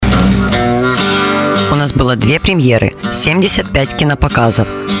нас было 2 премьеры, 75 кинопоказов,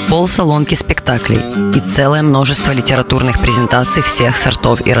 полсалонки спектаклей и целое множество літературних презентацій всіх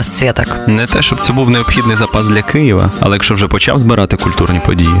сортов і розцветок. Не те, щоб це був необхідний запас для Києва, але якщо вже почав збирати культурні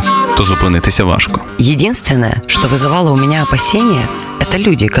події, то зупинитися важко. Единственное, что вызывало у меня опасения, это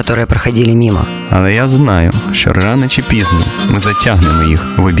люди, которые проходили мимо. Але я знаю, що рано чи пізно ми затягнемо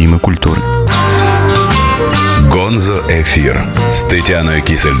їх в обійми культури. Гонзо Ефір з Тетяною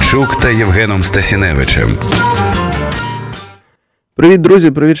Кісельчук та Євгеном Стасіневичем. Привіт,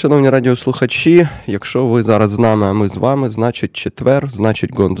 друзі, привіт, шановні радіослухачі. Якщо ви зараз з нами, а ми з вами, значить четвер, значить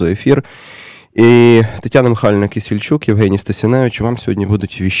Гонзо Ефір. І Тетяна Михайлівна Кісельчук, Євгеній Стасіневич вам сьогодні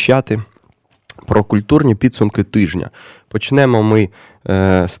будуть віщати про культурні підсумки тижня. Почнемо ми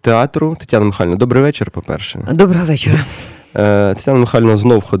з театру. Тетяна Михайлівна, добрий вечір, по-перше. Доброго вечора. Тетяна Михайлівна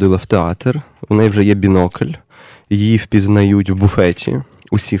знов ходила в театр, у неї вже є бінокль, її впізнають в буфеті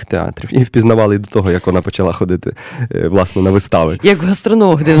усіх театрів. Її впізнавали і до того, як вона почала ходити, власне, на вистави. Як в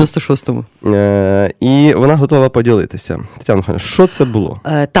гастрономах 96-му. І вона готова поділитися. Тетяна Михайлівна, що це було?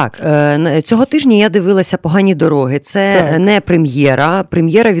 Так, цього тижня я дивилася «Погані дороги». Це не прем'єра.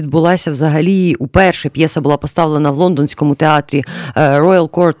 Прем'єра відбулася взагалі уперше. П'єса була поставлена в лондонському театрі Royal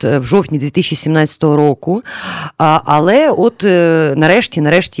Court в жовтні 2017 року. Але от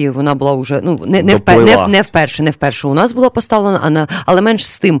нарешті вона була вже, ну, не вперше у нас була поставлена, але менш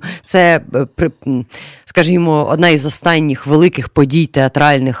з тим, це, скажімо, одна із останніх великих подій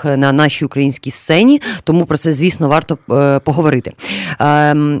театральних на нашій українській сцені, тому про це, звісно, варто поговорити.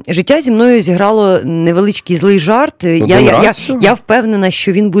 Життя зі мною зіграло невеличкий злий жарт. Я впевнена,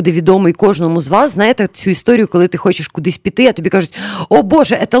 що він буде відомий кожному з вас. Знаєте, цю історію, коли ти хочеш кудись піти, а тобі кажуть: «О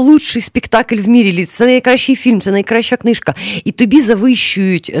Боже, це лучший спектакль в мірі, це найкращий фільм, це найкраща книжка». І тобі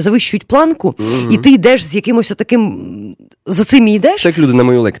завищують планку, і ти йдеш з якимось отаким, за цим і йдеш. Так люди на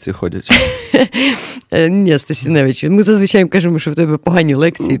мою лекцію ходять. Ні, Стасіневич, ми зазвичай кажемо, що в тебе погані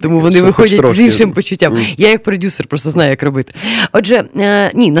лекції, тому вони виходять з іншим почуттям. Я як продюсер просто знаю, як робити. Отже,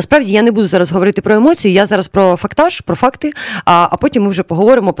 ні, насправді я не буду зараз говорити про емоції, я зараз про фактаж, про факти, а потім ми вже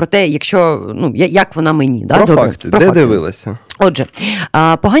поговоримо про те, якщо, ну, як вона мені. Про факти, де дивилася? Отже,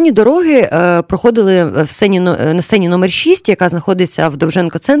 «Погані дороги» проходили на сцені номер 6, яка знаходиться в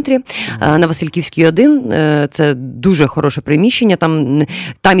Довженко-центрі на Васильківській 1. Це дуже хороше приміщення.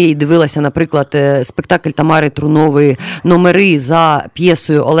 Там я і дивилася, наприклад, спектакль Тамари Трунової «Номери» за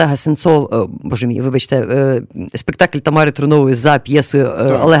п'єсою Олега Сенцова. Боже мій, вибачте, спектакль Тамари Трунової за п'єсою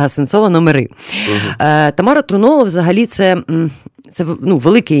Олега Сенцова «Номери». Тамара Трунова взагалі це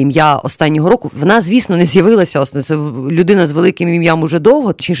велике ім'я останнього року. Вона, звісно, не з'явилася. Це людина з великим ім'ям уже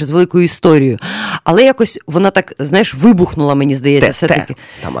довго, точніше, з великою історією. Але якось вона так, знаєш, вибухнула, мені здається, все-таки.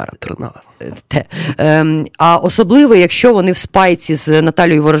 Тамара Трунова. А особливо, якщо вони в спайці з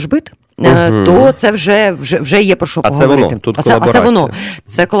Наталією Ворожбит, то це вже є про що поговорити. Це воно, тут колаборація. Це воно.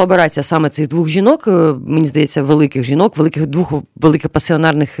 Це колаборація саме цих двох жінок, мені здається, великих жінок, двох великих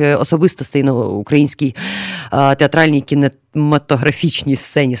пасіонарних особистостей на українській театральній кінематографічній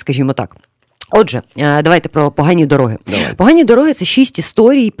сцені, скажімо так. Отже, давайте про «Погані дороги». «Погані дороги» – це 6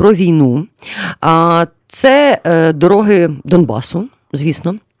 історій про війну. Це дороги Донбасу,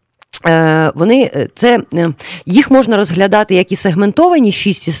 звісно. Їх можна розглядати як і сегментовані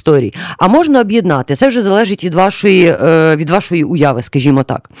 6 історій, а можна об'єднати. Це вже залежить від вашої уяви, скажімо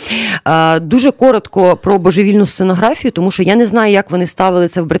так. Дуже коротко про божевільну сценографію, тому що я не знаю, як вони ставили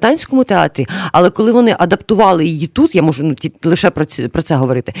це в британському театрі, але коли вони адаптували її тут, я можу лише про це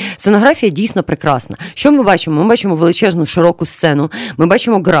говорити. Сценографія дійсно прекрасна. Що ми бачимо? Ми бачимо величезну широку сцену, ми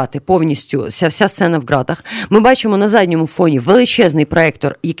бачимо грати повністю, вся сцена в гратах. Ми бачимо на задньому фоні величезний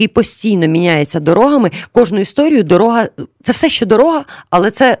проєктор, який постійно міняється дорогами. Кожну історію дорога, це все ще дорога,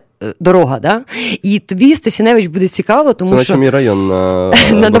 але це дорога, да? І тобі, Стасіневич, буде цікаво, тому це що... Це мій район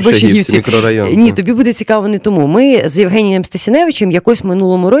на Борщагівці, мікрорайон. Ні, тобі буде цікаво не тому. Ми з Євгенієм Стасіневичем якось в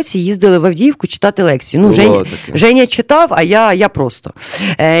минулому році їздили в Авдіївку читати лекцію. Женя читав, а я просто.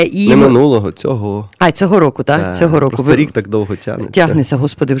 Не минулого, цього. Цього року, так? Цього року. Просто рік так довго тягнеться. Тягнеться,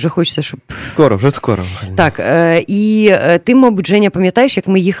 господи, вже хочеться, щоб... Вже скоро. Так, і ти, мабуть, Женя, пам'ятаєш, як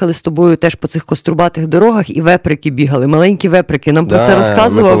ми їхали з тобою теж по цих кострубатих дорогах і веприки бігали, маленькі веприки, нам про це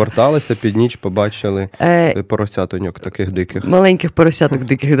розказував. Поверталися під ніч, побачили поросятоньок таких диких. Маленьких поросяток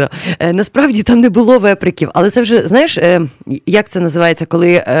диких, так. Да. Насправді там не було веприків, але це вже, знаєш, як це називається,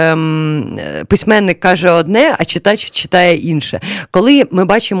 коли письменник каже одне, а читач читає інше. Коли ми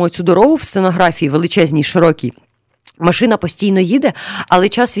бачимо цю дорогу в сценографії величезній, широкій, машина постійно їде, але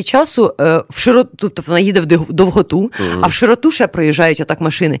час від часу в широту, тобто вона їде в довготу, а в широту ще проїжджають отак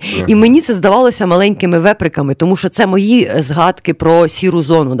машини. І мені це здавалося маленькими веприками, тому що це мої згадки про сіру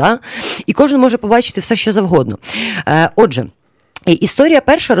зону. Да? І кожен може побачити все, що завгодно. Отже, історія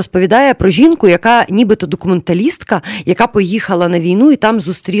перша розповідає про жінку, яка нібито документалістка, яка поїхала на війну і там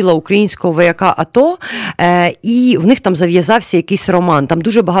зустріла українського вояка АТО, і в них там зав'язався якийсь роман. Там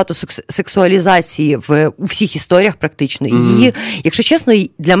дуже багато сексуалізації у всіх історіях практично. І її, якщо чесно,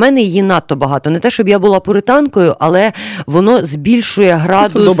 для мене її надто багато. Не те, щоб я була пуританкою, але воно збільшує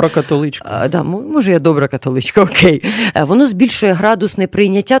градус... Просто добра католичка. Да, може я добра католичка, окей. Воно збільшує градус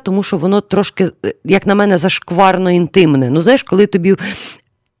неприйняття, тому що воно трошки, як на мене, зашкварно інтимне. Ну, знаєш, коли тобі...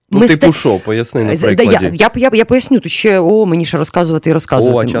 Типу що? Поясни на прикладі. Я поясню, тут ще, мені ще розказувати і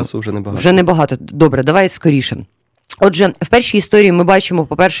розказувати. А часу вже небагато. Вже небагато. Добре, давай скоріше. Отже, в першій історії ми бачимо,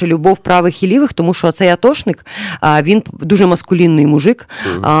 по-перше, любов правих і лівих, тому що цей атошник, він дуже маскулінний мужик,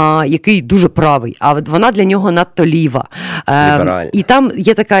 який дуже правий, а вона для нього надто ліва. І там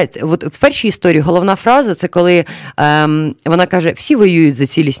є така, от в першій історії головна фраза, це коли вона каже, всі воюють за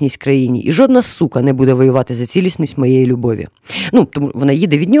цілісність країни, і жодна сука не буде воювати за цілісність моєї любові. Ну, тому вона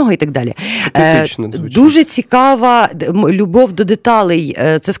їде від нього і так далі. Дуже цікава любов до деталей,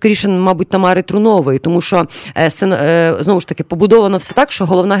 це скоріше, мабуть, Тамари Трунової, тому що знову ж таки, побудовано все так, що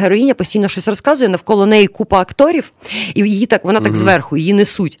головна героїня постійно щось розказує, навколо неї купа акторів, і її так, вона так зверху, її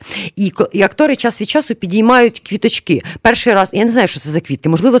несуть. І актори час від часу підіймають квіточки. Перший раз, я не знаю, що це за квітки,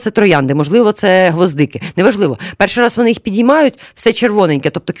 можливо, це троянди, можливо, це гвоздики, неважливо. Перший раз вони їх підіймають, все червоненьке,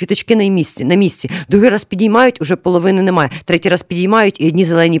 тобто квіточки на місці. Другий раз підіймають, уже половини немає. Третій раз підіймають і одні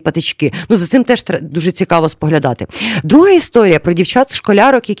зелені патички. Ну, за цим теж дуже цікаво споглядати. Друга історія про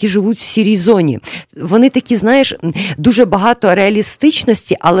дівчат-школярок, які живуть в сірій зоні. Вони такі, знаєш, дуже багато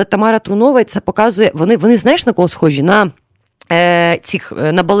реалістичності, але Тамара Трунова це показує, вони знаєш, на кого схожі? На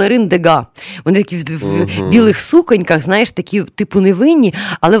балерин Дега. Вони такі в білих суконьках, знаєш, такі типу невинні,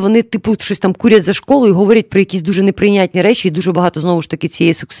 але вони типу щось там курять за школою і говорять про якісь дуже неприйнятні речі, і дуже багато, знову ж таки,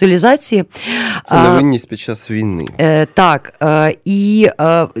 цієї сексуалізації. Це невинність під час війни. Так. І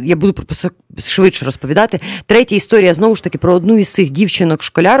я буду швидше розповідати. Третя історія, знову ж таки, про одну із цих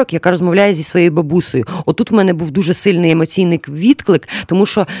дівчинок-школярок, яка розмовляє зі своєю бабусею. Отут в мене був дуже сильний емоційний відклик, тому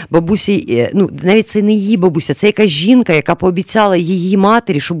що бабусі, навіть це не її бабуся, це якась жінка, яка пообіцяла її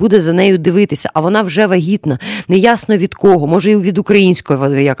матері, що буде за нею дивитися, а вона вже вагітна. Неясно від кого, може і від українського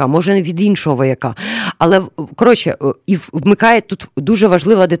вояка, може від іншого вояка. Але, коротше, і вмикає тут дуже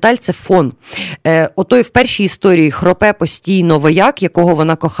важлива деталь, це фон. Отой в першій історії хропе постійно вояк, якого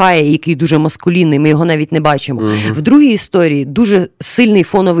вона кохає, який дуже маскулінний, ми його навіть не бачимо. В другій історії дуже сильний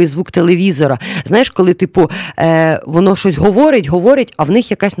фоновий звук телевізора. Знаєш, коли, типу, воно щось говорить, а в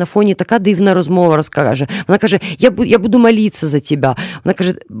них якась на фоні така дивна розмова розкаже. Вона каже, я буду молитися за тебе. Вона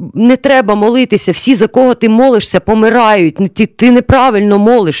каже, не треба молитися, всі, за кого ти молишся, помирають, ти неправильно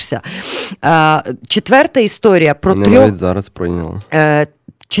молишся. Четверта історія про трьох... навіть зараз пройняла.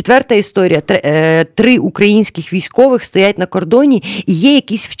 Четверта історія. 3 українських військових стоять на кордоні, і є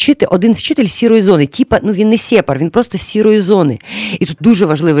якийсь один вчитель сірої зони. Типа, він не сепар, він просто з сірої зони. І тут дуже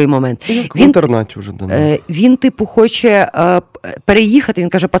важливий момент. Як в інтернаті вже давно. Він, типу, хоче переїхати, він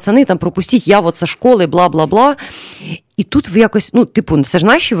каже, пацани, там пропустіть, я от зі школи, бла-бла-бла. І тут якось, це ж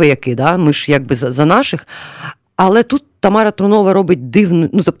наші вояки, да? Ми ж якби за наших. Але тут Тамара Трунова робить дивну,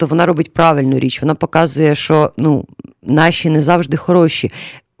 тобто вона робить правильну річ. Вона показує, що, наші не завжди хороші.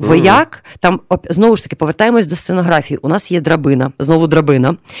 Вояк, там, знову ж таки, повертаємось до сценографії. У нас є драбина, знову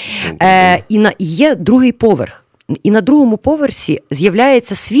драбина. І є другий поверх. І на другому поверсі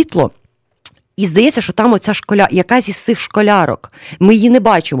з'являється світло, і здається, що там оця якась із цих школярок. Ми її не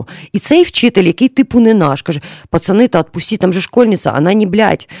бачимо. І цей вчитель, який типу не наш, каже, пацани, отпусти, там же школьниця, вона не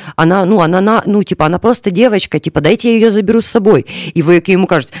блядь, вона просто дівчинка, дайте я її заберу з собою. І вояки йому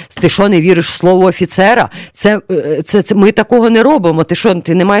кажуть, ти що, не віриш в слово офіцера? Це ми такого не робимо,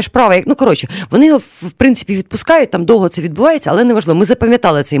 ти не маєш права. Вони його, в принципі, відпускають, там довго це відбувається, але неважливо, ми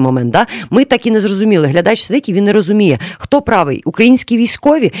запам'ятали цей момент, да? Ми так і не зрозуміли. Глядач сидить, і він не розуміє, хто правий, українські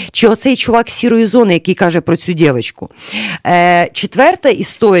військові чи оцей чувак сірої зони, який каже про цю дівчинку. Четверта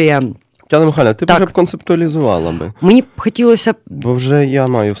історія. Тетяна Михайлівна, ти б вже б концептуалізувала би. Мені б хотілося... Бо вже я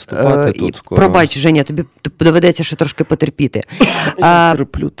маю вступати тут скоро. Пробач, Женя, тобі доведеться ще трошки потерпіти. Я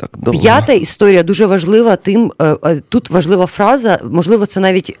терплю так довго. П'ята історія дуже важлива тим, тут важлива фраза, можливо, це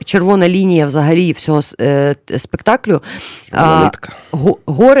навіть червона лінія взагалі всього спектаклю.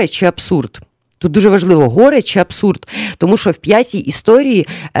 Горе чи абсурд? Тут дуже важливо, горе чи абсурд. Тому що в 5-й історії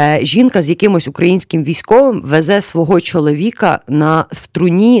жінка з якимось українським військовим везе свого чоловіка в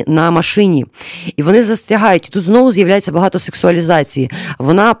труні на машині. І вони застрягають. І тут знову з'являється багато сексуалізації.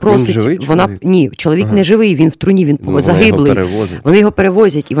 Вона просить... Він живий чоловік? Ні, чоловік не живий, він в труні, він загиблий. Вони його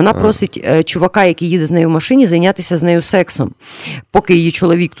перевозять. І вона просить чувака, який їде з нею в машині, зайнятися з нею сексом. Поки її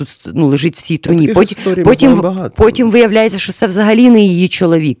чоловік тут лежить в цій труні. Потім виявляється, що це взагалі не її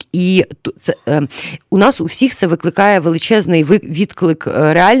чоловік. І це, у нас у всіх це викликає величезний відклик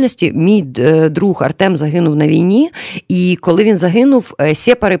реальності. Мій друг Артем загинув на війні, і коли він загинув,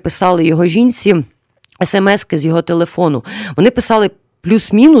 сепари писали його жінці смс-ки з його телефону. Вони писали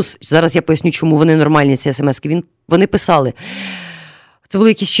плюс-мінус, зараз я поясню, чому вони нормальні, ці смс-ки, вони писали... Це були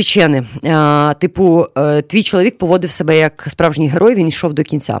якісь чечени. Типу, твій чоловік поводив себе як справжній герой, він йшов до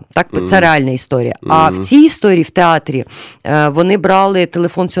кінця. Так, це реальна історія. А в цій історії, в театрі, вони брали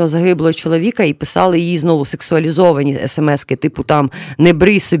телефон цього загиблого чоловіка і писали їй знову сексуалізовані смс-ки, типу там «не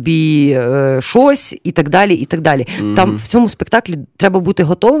бри собі щось» і так далі, і так далі. Там в цьому спектаклі треба бути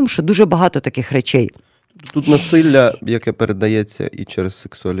готовим, що дуже багато таких речей. Тут насилля, яке передається і через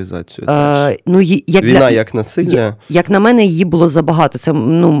сексуалізацію. Війна як насилля. Як на мене, її було забагато. Це,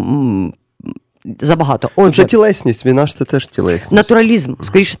 забагато. Отже, це тілесність, війна ж це теж тілесність. Натуралізм.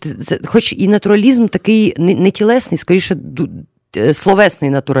 Скоріше, хоч і натуралізм такий не тілесний, скоріше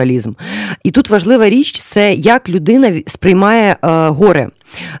словесний натуралізм. І тут важлива річ – це як людина сприймає горе.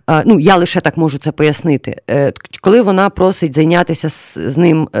 Я лише так можу це пояснити. Коли вона просить зайнятися з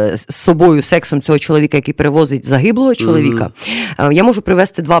ним, з собою, сексом цього чоловіка, який перевозить загиблого чоловіка, я можу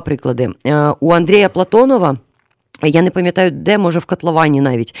привести 2 приклади. У Андрія Платонова, я не пам'ятаю, де, може в котловані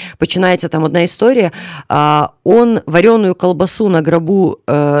навіть, починається там одна історія, он вареную колбасу на гробу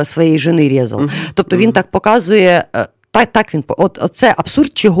своєї жени різав. Тобто він так показує... Так він, це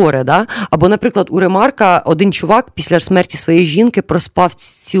абсурд чи горе, да? Або, наприклад, у Ремарка один чувак після смерті своєї жінки проспав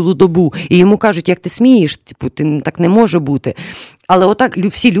цілу добу, і йому кажуть, як ти смієш, типу, так не може бути. Але отак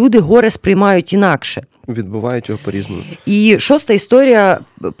всі люди горе сприймають інакше. Відбувають його по-різному. І 6-та історія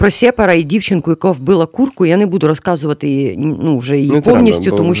про сепара і дівчинку, яка вбила курку, я не буду розказувати вже її повністю,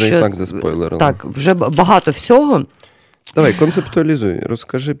 треба, тому вже що і так заспойлерили. Так, вже багато всього. Давай, концептуалізуй,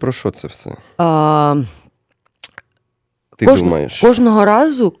 розкажи, про що це все. Кожного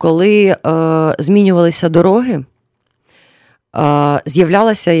разу, коли змінювалися дороги,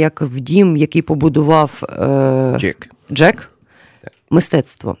 з'являлося, як в дім, який побудував Джек,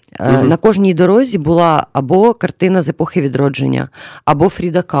 мистецтво. На кожній дорозі була або картина з епохи відродження, або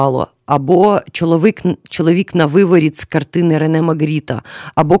Фріда Кало, або чоловік на виворіт з картини Рене Магріта,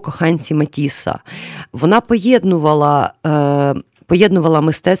 або коханці Матісса. Вона поєднувала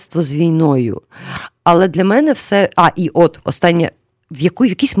мистецтво з війною. Але для мене все... І от, останнє... В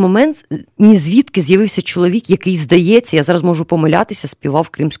якийсь момент ні звідки з'явився чоловік, який, здається, я зараз можу помилятися, співав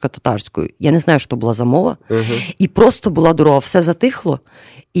кримсько-татарською. Я не знаю, що була за мова. І просто була дорога. Все затихло.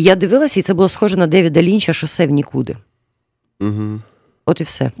 І я дивилася, і це було схоже на Девіда Лінча «Шосе в нікуди». От і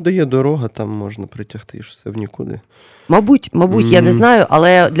все. Де є дорога, там можна притягти «Шосе в нікуди». Мабуть, я не знаю,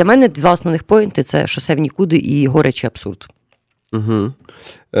 але для мене 2 основних поінти – це «Шосе в нікуди» і «Горе чи абсурд».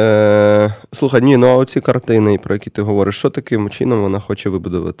 Слухай, а оці картини, про які ти говориш, що таким чином вона хоче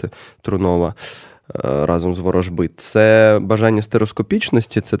вибудувати Трунова разом з Ворожбит? Це бажання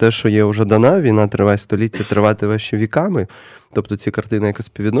стереоскопічності, це те, що є вже дана, війна триває століття, триватиме ще віками? Тобто ці картини якось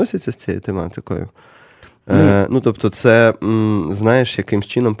співвідносяться з цією тематикою? Тобто це, знаєш, якимсь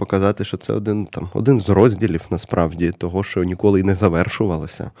чином показати, що це один з розділів, насправді, того, що ніколи й не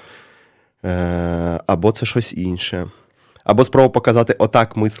завершувалося. Або це щось інше. Або спроба показати,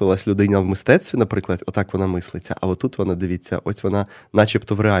 отак мислилась людина в мистецтві, наприклад, отак вона мислиться, а отут вона, дивіться, ось вона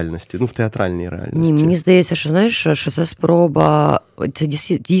начебто в реальності, в театральній реальності. Ні, мені здається, що, знаєш, що це спроба, це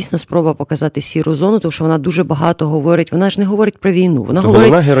дійсно спроба показати сіру зону, тому що вона дуже багато говорить, вона ж не говорить про війну.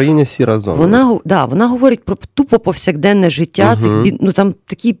 Вона героїня сіра зона. Вона говорить про тупо повсякденне життя, там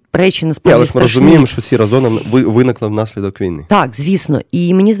такі речі насправді страшні. Але ми розуміємо, що сіра зона виникла внаслідок війни. Так, звісно.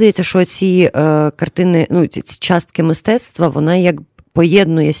 І мені здається, що ці картини, ці частки мистецтва, вона як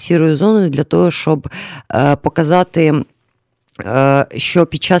поєднує з сірою зоною для того, щоб показати, що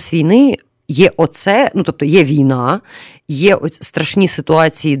під час війни є тобто є війна, є страшні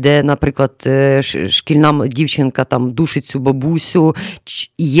ситуації, де, наприклад, шкільна дівчинка там душить цю бабусю,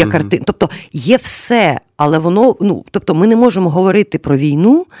 є картини, тобто є все, але воно, тобто ми не можемо говорити про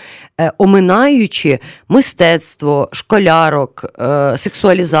війну, оминаючи мистецтво, школярок,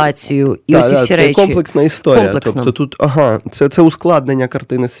 сексуалізацію і ось всі речі. Це комплексна історія. Тобто тут, це ускладнення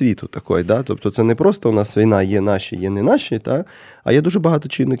картини світу такої, да? Тобто це не просто у нас війна, є наші, є не наші, а є дуже багато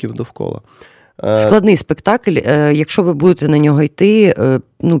чинників довкола. Складний спектакль. Якщо ви будете на нього йти,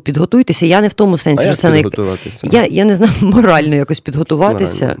 підготуйтеся. Я не в тому сенсі, що це підготуватися? Я не знаю, морально якось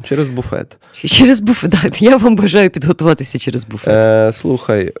підготуватися. Морально. Через буфет. Через буфет, так. Я вам бажаю підготуватися через буфет.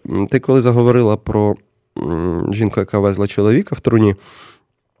 Слухай, ти коли заговорила про жінку, яка везла чоловіка в труні,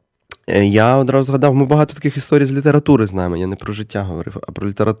 я одразу згадав, ми багато таких історій з літератури знаємо, я не про життя говорив, а про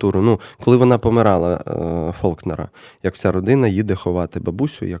літературу. Коли вона помирала, Фолкнера, як вся родина їде ховати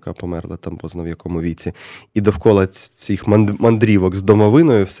бабусю, яка померла там позна в якому віці, і довкола цих мандрівок з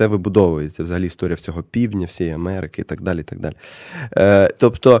домовиною все вибудовується, взагалі історія всього півдня, всієї Америки і так далі, і так далі.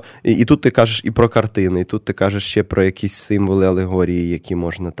 Тобто, і тут ти кажеш і про картини, і тут ти кажеш ще про якісь символи, алегорії, які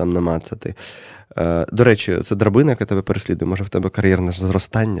можна там намацати. До речі, це драбина, яка тебе переслідує. Може, в тебе кар'єрне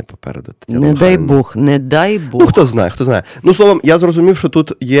зростання попереду? Не дай Бог. Хто знає. Словом, я зрозумів, що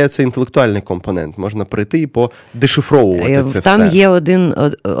тут є цей інтелектуальний компонент. Можна прийти і подешифровувати це Там все. є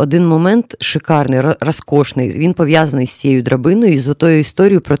один момент шикарний, розкошний. Він пов'язаний з цією драбиною і з отою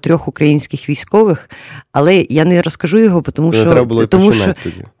історією про 3 українських військових. Але я не розкажу його, тому що... треба було починати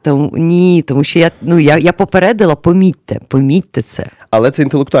тоді. Тому що я попередила, помітьте це. Але це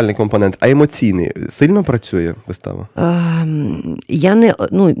інтелектуальний компонент. А емоційний сильно працює вистава?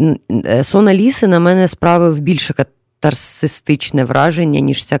 Сон Аліси на мене справив більше катарсистичне враження,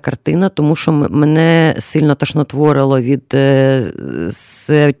 ніж ця картина, тому що мене сильно тошнотворило від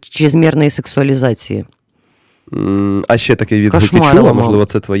чрезмірної сексуалізації. А ще такий відгук чула, можливо,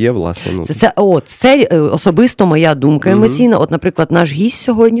 це твоє, власне. Це особисто моя думка емоційна. От, наприклад, наш гість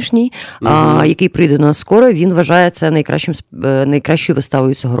сьогоднішній, який прийде до нас скоро, він вважає це найкращою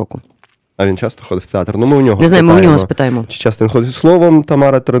виставою цього року. А він часто ходить в театр? Ми у нього не знаю, ми у нього спитаємо. Чи часто він ходить? Словом,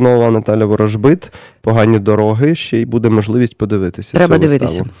 Тамара Тринова, Наталя Ворожбит, «Погані дороги», ще й буде можливість подивитися. Треба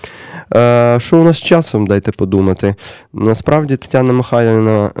дивитися. Що у нас з часом, дайте подумати. Насправді Тетяна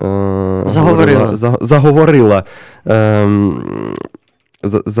Михайлівна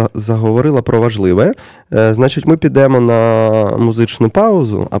заговорила про важливе. Значить, ми підемо на музичну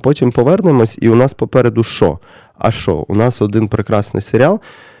паузу, а потім повернемось, і у нас попереду що? А що? У нас один прекрасний серіал.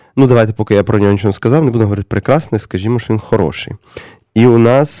 Давайте, поки я про нього нічого не сказав, не буду говорити прекрасний, скажімо, що він хороший. І у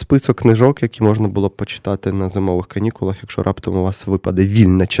нас список книжок, які можна було б почитати на зимових канікулах, якщо раптом у вас випаде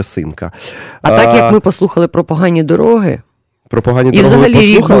вільна часинка. Так як ми послухали про погані дороги... Про погані дороги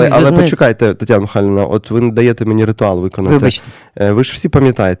послухали, але почекайте, Тетяна Михайлівна, от ви не даєте мені ритуал виконати. Вибачте. Ви ж всі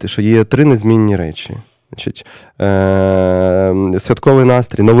пам'ятаєте, що є 3 незмінні речі. Значить, святковий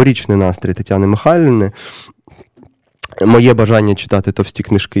настрій, новорічний настрій Тетяни Михайлівни, моє бажання читати товсті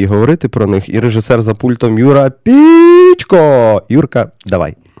книжки і говорити про них, і режисер за пультом Юра Пічко. Юрка,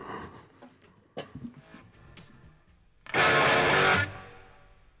 давай.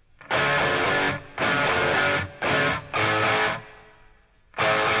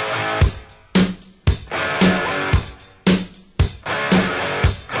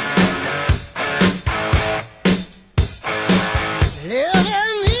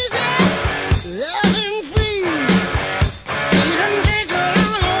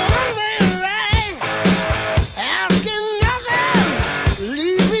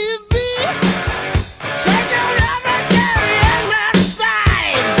 Leave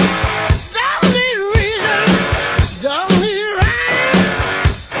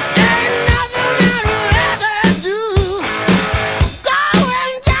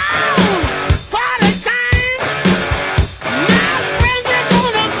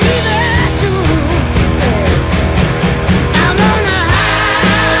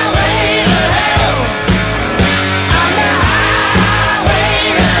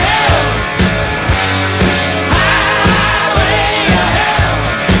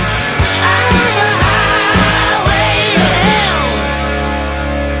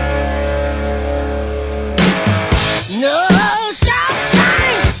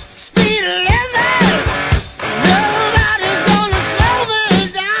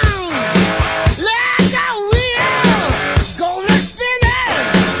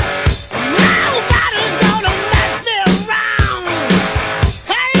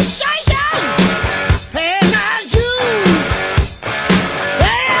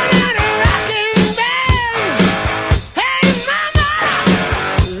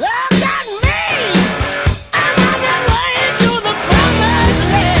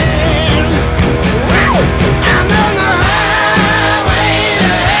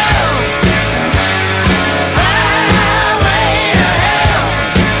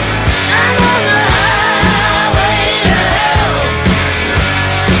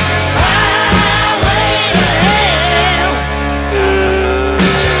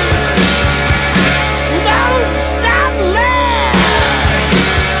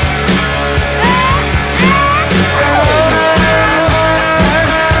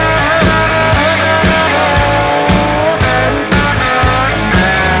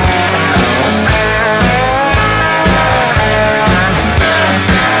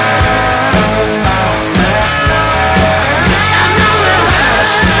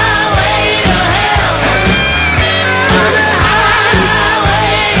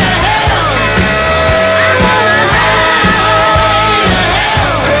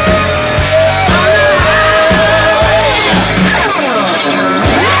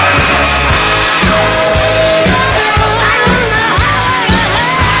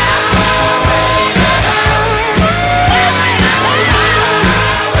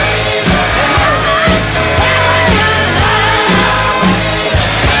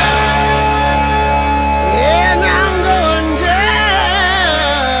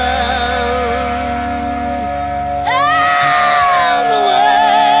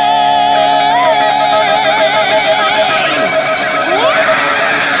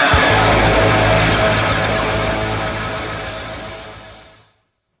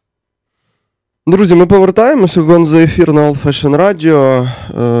Друзі, ми повертаємося. Гон за ефір на All Fashion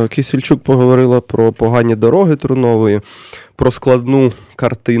Radio. Кисельчук поговорила про погані дороги Трунової, про складну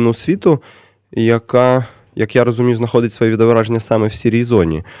картину світу, яка, як я розумію, знаходить своє відображення саме в сірій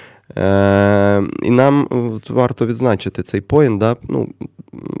зоні. І нам варто відзначити цей поінт, да?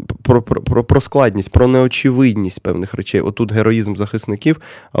 Про складність, про неочевидність певних речей. Отут героїзм захисників,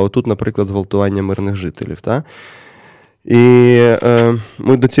 а отут, наприклад, зґвалтування мирних жителів. Та? І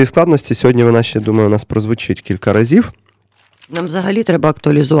ми до цієї складності сьогодні вона ще, думаю, у нас прозвучить кілька разів. Нам взагалі треба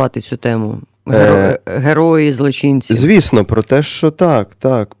актуалізувати цю тему. Герої, злочинці. Звісно, про те, що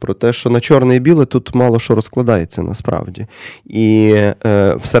так, про те, що на чорне і біле тут мало що розкладається насправді. І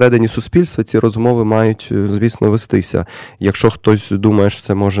всередині суспільства ці розмови мають, звісно, вестися. Якщо хтось думає, що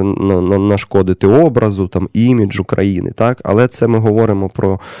це може нашкодити образу, там, іміджу країни, так? Але це ми говоримо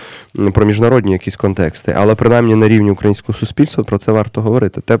про міжнародні якісь контексти. Але принаймні на рівні українського суспільства про це варто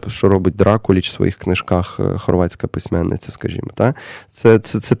говорити. Те, що робить Дракуліч в своїх книжках, хорватська письменниця, скажімо. Так?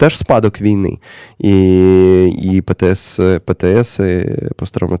 Це теж спадок війни. І ПТС,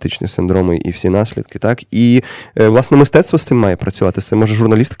 посттравматичні синдроми і всі наслідки. Так? І, власне, мистецтво з цим має працювати. Це може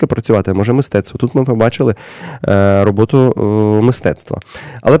журналістика працювати, а може мистецтво. Тут ми побачили роботу мистецтва.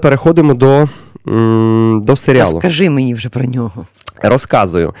 Але переходимо до серіалу. Розкажи мені вже про нього.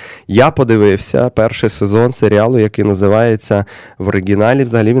 Розказую. Я подивився перший сезон серіалу, який називається в оригіналі,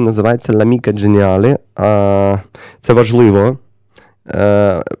 взагалі він називається «L'Amica Geniale». Це важливо.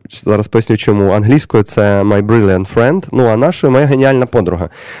 Зараз поясню чому. Англійською це «My Brilliant Friend», а нашою «Моя геніальна подруга».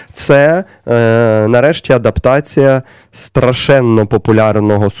 Це, нарешті, адаптація страшенно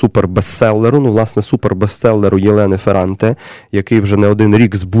популярного супербестселеру, власне, супербестселеру Єлени Ферранте, який вже не один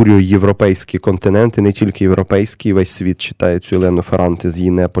рік збурює європейський континент, і не тільки європейський, весь світ читає цю Єлену Ферранте з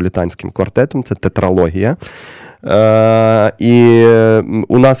її неаполітанським квартетом, це тетралогія. І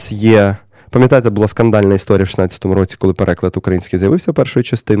у нас є... Пам'ятаєте, була скандальна історія в 16-му році, коли переклад український з'явився першої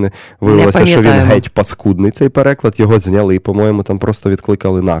частини. Виявилося, що він геть паскудний, цей переклад. Його зняли і, по-моєму, там просто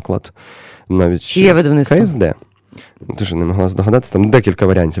відкликали наклад. Навіть чи є видавництво? КСД. Ти ж не могла здогадатися, там декілька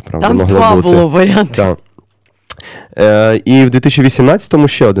варіантів, правда, там могло два бути. Було варіанти. Так. І в 2018-му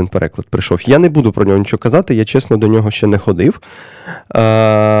ще один переклад прийшов. Я не буду про нього нічого казати, я чесно до нього ще не ходив.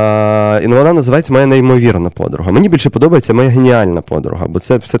 І вона називається «Моя неймовірна подруга». Мені більше подобається «Моя геніальна подруга», бо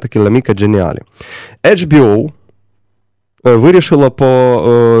це все-таки «L'Amica Geniale». HBO вирішила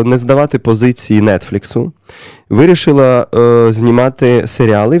не здавати позиції Netflixу, вирішила знімати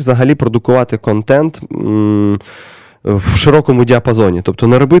серіали, взагалі продукувати контент в широкому діапазоні. Тобто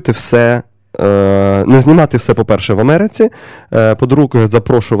не робити все, не знімати все, по-перше, в Америці, по-друге,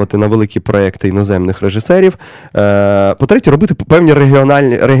 запрошувати на великі проекти іноземних режисерів, по-третє, робити певні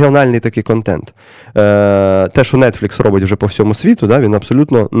регіональний такий контент. Те, що Netflix робить вже по всьому світу, да, він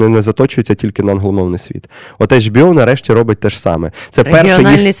абсолютно не заточується тільки на англомовний світ. От HBO нарешті робить те ж саме. Це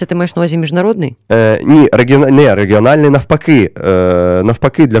регіональний, це ти маєш на увазі міжнародний? Ні, регіональний навпаки.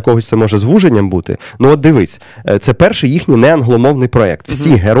 Навпаки, для когось це може звуженням бути. От дивись, це перший їхній неангломовний проєкт.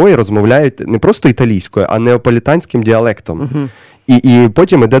 Всі герої розмовляють не просто італійською, а неаполітанським діалектом. І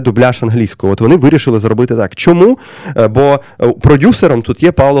потім іде дубляж англійською. От вони вирішили зробити так. Чому? Бо продюсером тут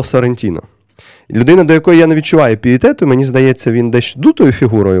є Паоло Соррентіно. Людина, до якої я не відчуваю пієтету, мені здається, він десь дутою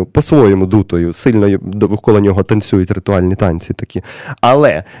фігурою, по-своєму дутою, сильно довкола нього танцюють ритуальні танці такі.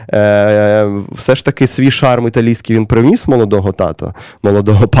 Але все ж таки свій шарм італійський він привніс молодого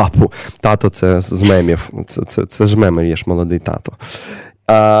папу. Тато це з мемів. Це ж меми, є ж молодий тато.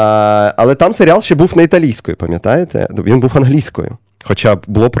 Але там серіал ще був не італійською, пам'ятаєте? Він був англійською. Хоча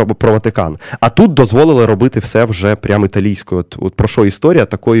було про Ватикан. А тут дозволили робити все вже прямо італійською. От про що історія,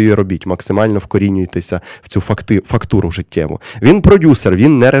 такою і робіть. Максимально вкорінюйтеся в цю фактуру життєву. Він продюсер,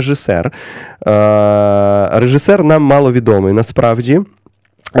 він не режисер. Режисер нам маловідомий насправді.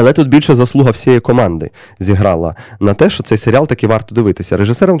 Але тут більше заслуга всієї команди зіграла на те, що цей серіал таки варто дивитися.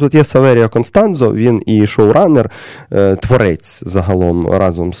 Режисером тут є Саверіо Констанзо, він і шоураннер, творець загалом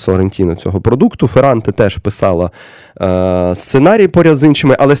разом з Соррентіно цього продукту. Ферранте теж писала сценарій поряд з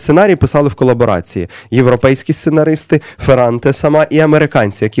іншими, але сценарій писали в колаборації. Європейські сценаристи, Ферранте сама і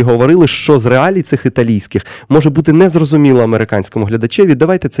американці, які говорили, що з реалій цих італійських може бути незрозуміло американському глядачеві.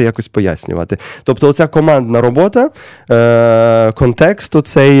 Давайте це якось пояснювати. Тобто оця командна робота, контекст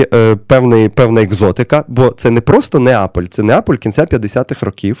оцей, речей певна екзотика, бо це не просто Неаполь, це Неаполь кінця 50-х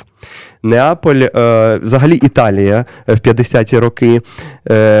років. Неаполь, взагалі Італія в 50-ті роки,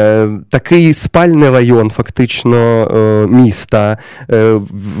 такий спальний район фактично міста,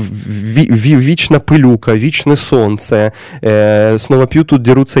 вічна пилюка, вічне сонце, знову п'ють тут,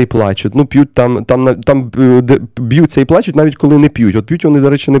 діруться і плачуть. Ну, п'ють там б'ються і плачуть, навіть коли не п'ють. От п'ють вони, до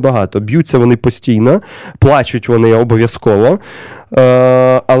речі, небагато. Б'ються вони постійно, плачуть вони обов'язково.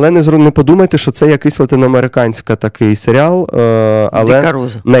 Але не подумайте, що це якийсь латиноамериканський такий серіал, але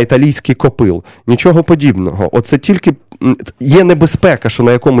на італійський копил. Нічого подібного. Оце тільки є небезпека, що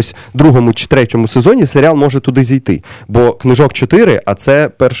на якомусь другому чи третьому сезоні серіал може туди зійти. Бо книжок 4, а це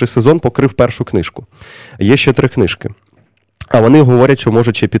перший сезон покрив першу книжку. Є ще 3 книжки. А вони говорять, що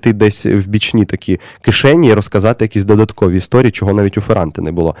можуть ще піти десь в бічні такі кишені і розказати якісь додаткові історії, чого навіть у Ферранте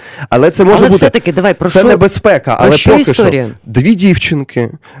не було. Але це може бути... все-таки, давай, про це що? небезпека, але що поки історія? що 2 дівчинки,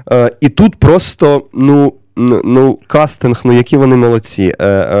 і тут просто, кастинг, які вони молодці.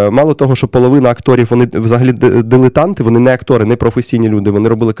 Мало того, що половина акторів, вони взагалі дилетанти, вони не актори, не професійні люди, вони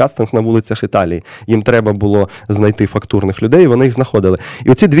робили кастинг на вулицях Італії. Їм треба було знайти фактурних людей, і вони їх знаходили. І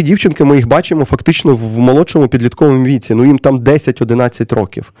оці 2 дівчинки, ми їх бачимо фактично в молодшому підлітковому віці, їм там 10-11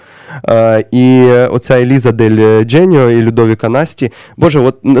 років. І оця Еліза Дель Дженьо і Людовіка Насті, боже,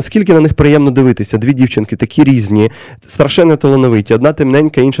 от наскільки на них приємно дивитися. 2 дівчинки, такі різні, страшенно талановиті, одна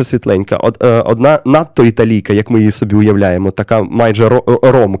темненька, інша світленька, одна надто італійка, як ми її собі уявляємо, така майже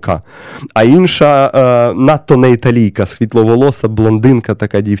ромка, а інша надто не італійка, світловолоса, блондинка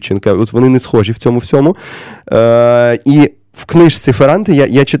така дівчинка. От вони не схожі в цьому всьому. І в книжці Ферранте,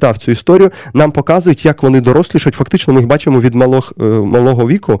 я читав цю історію, нам показують, як вони дорослішають. Фактично ми їх бачимо від малого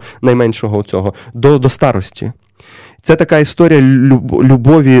віку, найменшого цього, до старості. Це така історія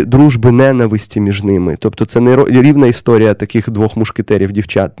любові, дружби, ненависті між ними. Тобто це не рівна історія таких 2 мушкетерів,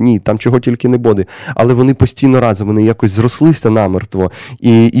 дівчат. Ні, там чого тільки не буде. Але вони постійно разом, вони якось зрослися намертво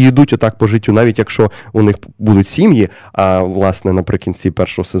і йдуть отак по життю, навіть якщо у них будуть сім'ї, а, власне, наприкінці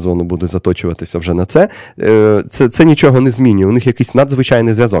першого сезону буде заточуватися вже на це, це нічого не змінює. У них якийсь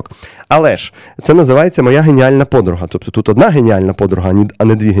надзвичайний зв'язок. Але ж, це називається «Моя геніальна подруга». Тобто тут одна геніальна подруга, а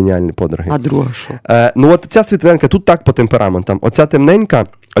не 2 геніальні подруги. А друга що? От ця світленька, тут так по темпераментам. Оця темненька,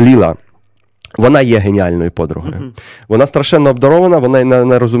 Ліла, вона є геніальною подругою. Uh-huh. Вона страшенно обдарована, вона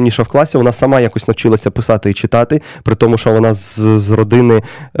найрозумніша в класі, вона сама якось навчилася писати і читати, при тому, що вона з родини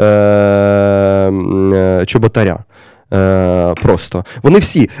чоботаря. Просто. Вони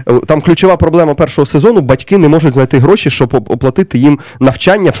всі. Там ключова проблема першого сезону, батьки не можуть знайти гроші, щоб оплатити їм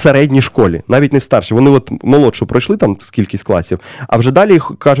навчання в середній школі, навіть не в старшій. Вони от молодшу пройшли там кількість класів, а вже далі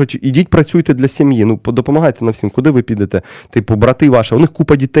кажуть, ідіть працюйте для сім'ї, допомагайте нам всім, куди ви підете? Типу, брати ваші, у них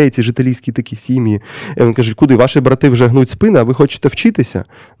купа дітей, ці ж італійські такі сім'ї. І вони кажуть, куди? Ваші брати вже гнуть спини, а ви хочете вчитися?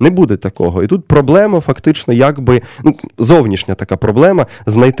 Не буде такого. І тут проблема фактично якби, зовнішня така проблема,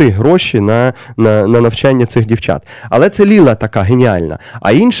 знайти гроші на навчання цих дівчат. Але це Ліла така геніальна.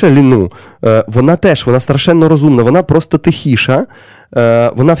 А інша Ліну, вона страшенно розумна, вона просто тихіша,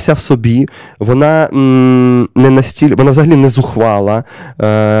 вона вся в собі, вона вона взагалі не зухвала,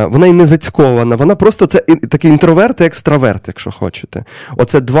 вона і не зацькована, вона просто це такий інтроверт і екстраверт, якщо хочете.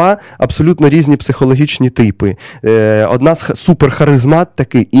 Оце 2 абсолютно різні психологічні типи. Одна суперхаризмат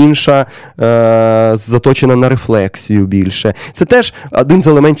такий, інша заточена на рефлексію більше. Це теж один з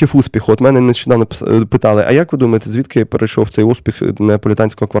елементів успіху. От мене нещодавно питали, а як ви думаєте, звідки перейшов цей успіх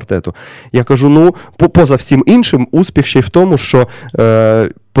неаполітанського квартету? Я кажу, поза всім іншим, успіх ще й в тому, що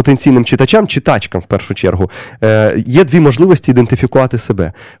потенційним читачкам в першу чергу, є 2 можливості ідентифікувати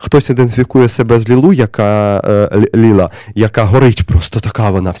себе. Хтось ідентифікує себе з Лілу, Ліла, яка горить просто, така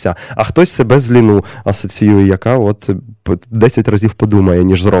вона вся, а хтось себе з Ліну асоціює, яка от 10 разів подумає,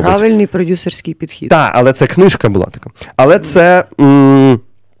 ніж зробить. Правильний продюсерський підхід. Так, але це книжка була така. Але це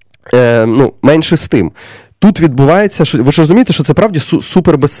менше з тим. Тут відбувається, ви ж розумієте, що це правді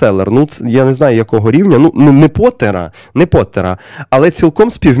супербестселер. Я не знаю, якого рівня. Не Поттера, але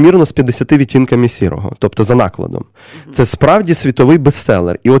цілком співмірно з 50 відтінками сірого, тобто за накладом. Це справді світовий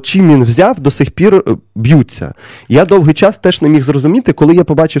бестселер. І от чим він взяв, до сих пір б'ються. Я довгий час теж не міг зрозуміти, коли я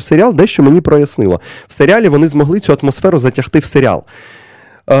побачив серіал, дещо мені прояснило. В серіалі вони змогли цю атмосферу затягти в серіал.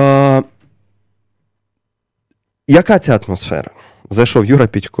 Яка ця атмосфера? Зайшов Юра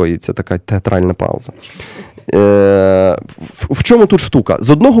Пітько, і це така театральна пауза. В чому тут штука? З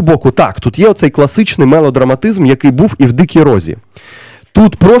одного боку, так, тут є оцей класичний мелодраматизм, який був і в «Дикій Розі».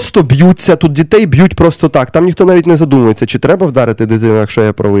 Тут просто б'ються, тут дітей б'ють просто так. Там ніхто навіть не задумується, чи треба вдарити дитину, якщо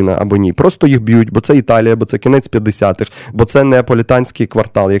є провина, або ні. Просто їх б'ють, бо це Італія, бо це кінець 50-х, бо це неаполітанський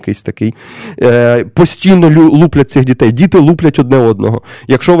квартал якийсь такий. Постійно луплять цих дітей. Діти луплять одне одного.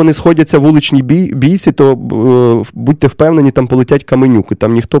 Якщо вони сходяться в вуличній бійці, то будьте впевнені, там полетять каменюки.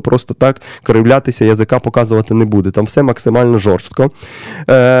 Там ніхто просто так кривлятися, язика показувати не буде. Там все максимально жорстко.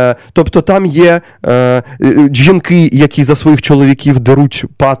 Тобто там є жінки, які за своїх чоловіків деруть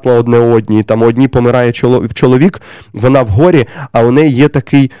патла одне одній, там одні помирає чоловік, вона вгорі, а у неї є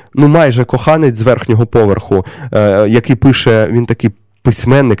такий, майже коханець з верхнього поверху, який пише, він такий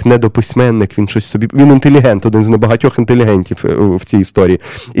письменник, недописьменник, він щось собі, він інтелігент, один з небагатьох інтелігентів в цій історії.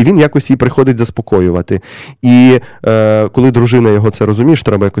 І він якось її приходить заспокоювати. І коли дружина його це розуміє, що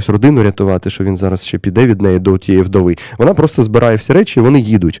треба якось родину рятувати, що він зараз ще піде від неї до тієї вдови, вона просто збирає всі речі, і вони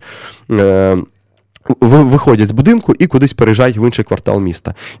їдуть. Виходять з будинку і кудись переїжджають в інший квартал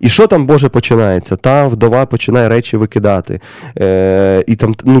міста. І що там, Боже, починається? Та вдова починає речі викидати. І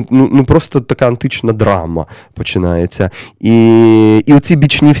там просто така антична драма починається. І оці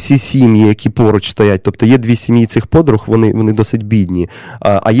бічні всі сім'ї, які поруч стоять, тобто є дві сім'ї цих подруг, вони досить бідні,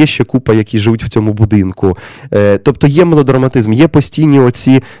 а є ще купа, які живуть в цьому будинку. Тобто є мелодраматизм, є постійні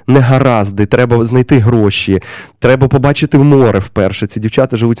оці негаразди, треба знайти гроші, треба побачити море вперше. Ці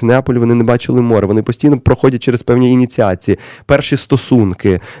дівчата живуть в Неаполі, вони не бачили море, вони постійно проходять через певні ініціації, перші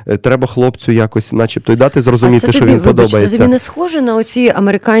стосунки, треба хлопцю якось начебто й дати зрозуміти, що він подобається. Це тобі не схоже на оці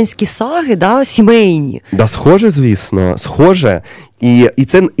американські саги, да, сімейні? Да, схоже, звісно, схоже. І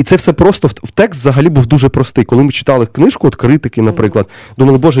це все просто, текст взагалі був дуже простий. Коли ми читали книжку, от критики, наприклад,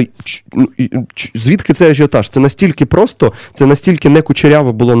 думали, Боже, звідки цей ажіотаж? Це настільки просто, це настільки не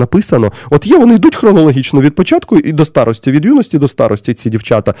кучеряво було написано. От вони йдуть хронологічно від початку і до старості, від юності до старості ці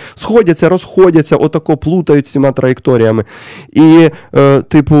дівчата. Сходяться, розходяться, отако плутають всіма траєкторіями. І,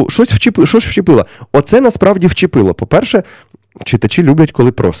 щось вчепило. Оце насправді вчепило. По-перше, читачі люблять,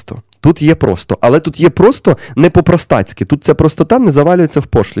 коли просто. Тут є просто, але тут є просто не по-простацьки. Тут ця простота не завалюється в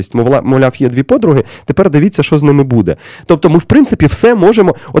пошлість. Мовляв, є дві подруги, тепер дивіться, що з ними буде. Тобто ми, в принципі, все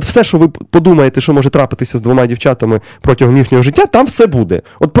можемо, от все, що ви подумаєте, що може трапитися з двома дівчатами протягом їхнього життя, там все буде.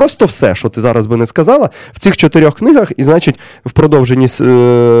 От просто все, що ти зараз би не сказала, в цих 4 книгах, і, значить, в продовженні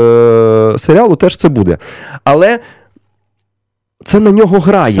серіалу теж це буде. Але це на нього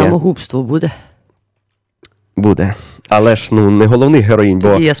грає. Самогубство буде? Буде. Але ж, не головний героїнь, бо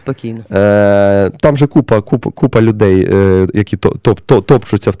я спокійно. Там же купа людей, які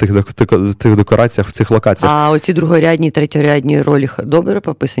топчуться в тих декораціях, в цих локаціях. А оці другорядні, третьорядні ролі добре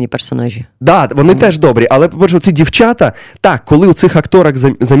прописані персонажі? Так, вони теж добрі, але, по-перше, ці дівчата, так, коли у цих акторок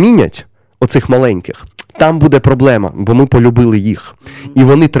замінять, оцих маленьких, там буде проблема, бо ми полюбили їх. І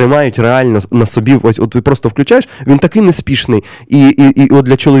вони тримають реально на собі, ось от ти просто включаєш, він такий неспішний. І от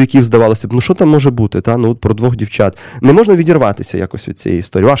для чоловіків здавалося б, що там може бути, от про 2 дівчат. Не можна відірватися якось від цієї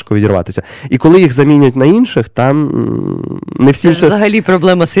історії, важко відірватися. І коли їх замінять на інших, там не всім це взагалі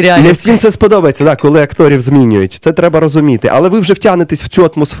проблема серіалів. Не всім це сподобається, коли акторів змінюють. Це треба розуміти. Але ви вже втягнетесь в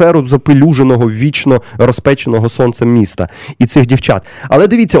цю атмосферу запелюженого, вічно розпеченого сонцем міста і цих дівчат. Але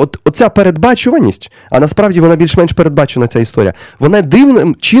дивіться, оця передбачуваність, а насправді вона більш-менш передбачена, ця історія, вона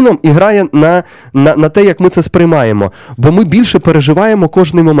дивним чином і грає на те, як ми це сприймаємо. Бо ми більше переживаємо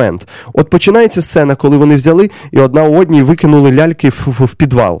кожний момент. От починається сцена, коли вони взяли і одна у одній викинули ляльки в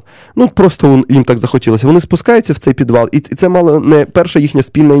підвал. Просто їм так захотілося. Вони спускаються в цей підвал, і це мало не перша їхня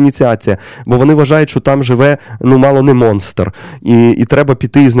спільна ініціація, бо вони вважають, що там живе, мало не монстр. І треба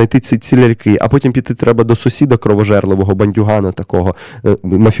піти і знайти ці ляльки. А потім піти треба до сусіда кровожерливого, бандюгана такого,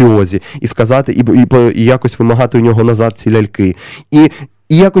 мафіозі, і сказати, і якось вимагати у нього назад ці ляльки. І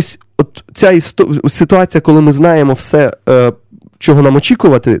якось от ця ситуація, коли ми знаємо все, чого нам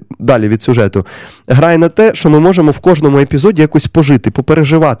очікувати далі від сюжету, грає на те, що ми можемо в кожному епізоді якось пожити,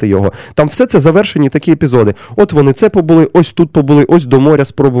 попереживати його. Там все це завершені такі епізоди. От вони це побули, ось тут побули, ось до моря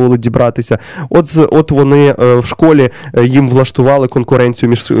спробували дібратися. От вони в школі їм влаштували конкуренцію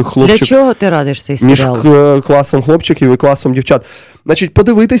між хлопчиками. Для чого ти радиш цей серіал? Між класом хлопчиків і класом дівчат. Значить,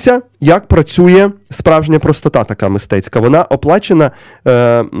 подивитися, як працює справжня простота така мистецька. Вона оплачена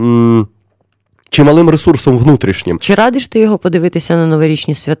чималим ресурсом внутрішнім. Чи радиш ти його подивитися на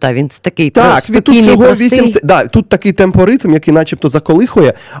новорічні свята? Він такий спокійний, тут всього простий. Тут такий темпоритм, який начебто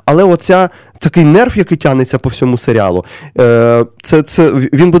заколихує, але такий нерв, який тягнеться по всьому серіалу,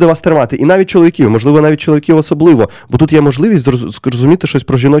 він буде вас тримати. І навіть чоловіків, можливо, навіть чоловіків особливо, бо тут є можливість зрозуміти щось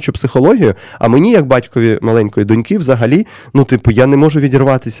про жіночу психологію, а мені, як батькові маленької доньки, взагалі, я не можу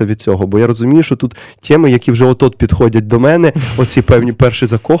відірватися від цього, бо я розумію, що тут теми, які вже от підходять до мене, оці певні перші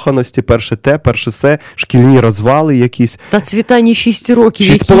закоханості, перше те, перше шосе, шкільні розвали якісь. Та Цвітані 6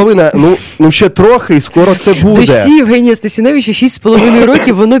 років. 6,5, ну ще трохи, і скоро це буде. Дочці Євгенія Стасіневича 6,5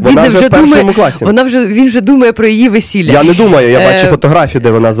 років, воно бідне вже думає, він вже думає про її весілля. Я не думаю, я бачу фотографії,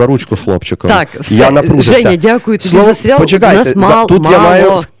 де вона за ручку з хлопчиком. Так, все, я напружився. Женя, дякую тобі за серіал. Почекайте, тут я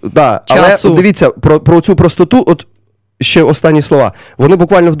маю... Да, але дивіться, про цю простоту, от ще останні слова. Вони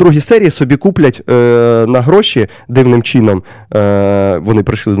буквально в другій серії собі куплять на гроші, дивним чином, вони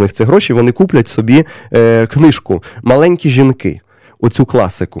прийшли до них ці гроші, вони куплять собі книжку «Маленькі жінки». Оцю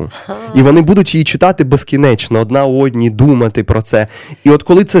класику. І вони будуть її читати безкінечно, одна одній, думати про це. І от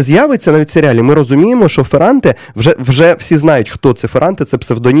коли це з'явиться навіть в серіалі, ми розуміємо, що Ферранте, вже всі знають, хто це Ферранте, це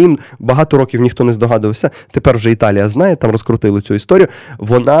псевдонім, багато років ніхто не здогадувався, тепер вже Італія знає, там розкрутили цю історію.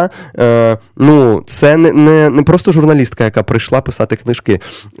 Вона, це не просто журналістка, яка прийшла писати книжки.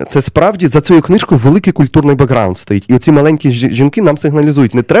 Це справді за цією книжкою великий культурний бекграунд стоїть. І оці маленькі жінки нам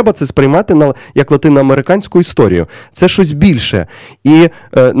сигналізують. Не треба це сприймати як латиноамериканську історію. Це щось більше. І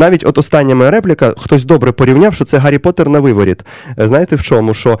навіть от остання моя репліка, хтось добре порівняв, що це Гаррі Поттер на виворіт. Знаєте в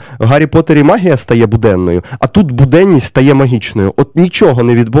чому? Що в Гаррі Поттері магія стає буденною, а тут буденність стає магічною. От нічого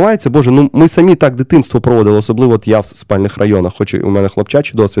не відбувається. Боже, ми самі так дитинство проводили, особливо от я в спальних районах, хоч і у мене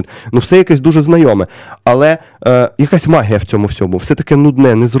хлопчачий досвід. все якесь дуже знайоме. Але якась магія в цьому всьому. Все таке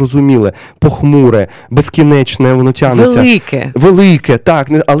нудне, незрозуміле, похмуре, безкінечне, воно тягнеться. Велике, так.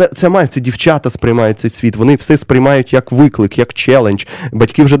 Але це магія, це дівчата сприймають цей світ. Вони все сприймають як виклик, як челендж.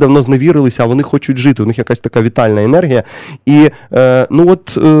 Батьки вже давно зневірилися, а вони хочуть жити. У них якась така вітальна енергія. І,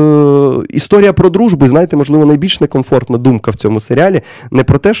 історія про дружбу, знаєте, можливо, найбільш некомфортна думка в цьому серіалі не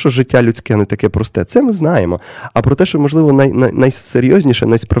про те, що життя людське не таке просте. Це ми знаємо. А про те, що, можливо, найсерйозніше,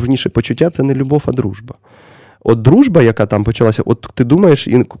 найсправжніше почуття – це не любов, а дружба. От дружба, яка там почалася, от ти думаєш,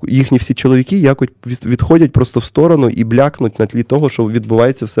 їхні всі чоловіки якось відходять просто в сторону і блякнуть на тлі того, що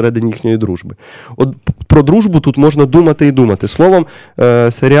відбувається всередині їхньої дружби. От про дружбу тут можна думати і думати. Словом,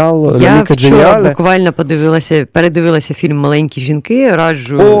 серіал «L'Amica Geniale». Я вчора буквально передивилася фільм «Маленькі жінки».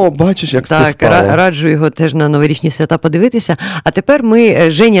 Раджу... О, бачиш, як співпало. Так, раджу його теж на новорічні свята подивитися. А тепер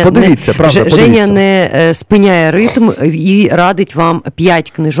Женя не спиняє ритм і радить вам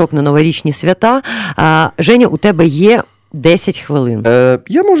 5 книжок на новорічні свята. Женя, у тебе є 10 хвилин.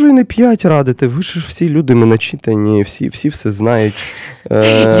 Я можу і не 5 радити. Ви ж всі люди, ми начитані, всі все знають.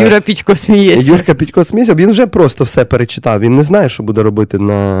 Юра Пітько сміється. Юрка Пітько сміється. Він вже просто все перечитав. Він не знає, що буде робити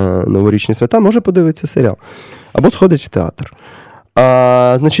на новорічні свята. Може подивитися серіал. Або сходить в театр.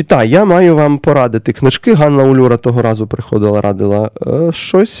 Я маю вам порадити книжки. Ганна Улюра того разу приходила, радила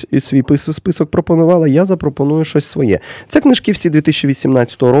щось і свій список пропонувала. Я запропоную щось своє. Це книжки всі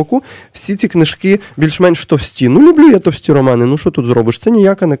 2018 року. Всі ці книжки більш-менш товсті. Люблю я товсті романи. Що тут зробиш? Це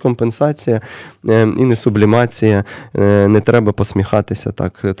ніяка не компенсація і не сублімація. Не треба посміхатися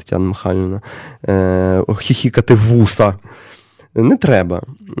так, Тетяна Михайлівна. Хіхікати в вуса. Не треба.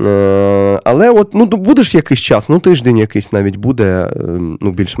 Але будеш якийсь час, тиждень якийсь навіть буде,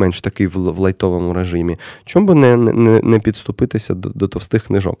 більш-менш такий в лайтовому режимі. Чому б не підступитися до товстих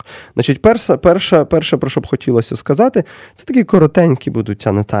книжок? Значить, перше, про що б хотілося сказати, це такі коротенькі будуть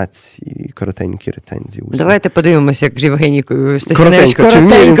анотації, коротенькі рецензії. Давайте подивимося, як Євгеній Стасіневич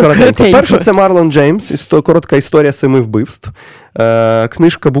коротенько. Перше, це Марлон Джеймс, коротка історія 7 вбивств.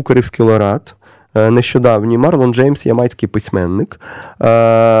 Книжка «Букерівський лауреат». Нещодавній. Марлон Джеймс, ямайський письменник.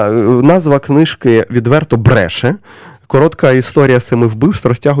 Назва книжки відверто бреше. Коротка історія 7 вбивств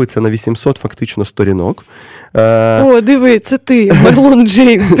розтягується на 800 фактично сторінок. О, диви, це ти, Марлон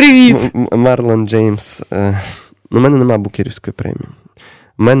Джеймс, привіт! Марлон Джеймс. У мене немає Букерівської премії.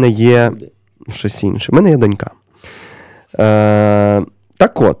 У мене є щось інше. У мене є донька.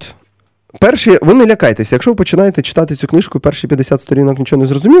 Так от. Ви не лякайтеся, якщо ви починаєте читати цю книжку, перші 50 сторінок нічого не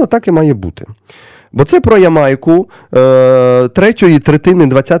зрозуміло, так і має бути. Бо це про Ямайку третьої третини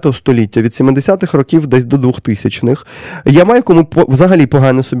ХХ століття, від 70-х років десь до 2000-х. Ямайку ми взагалі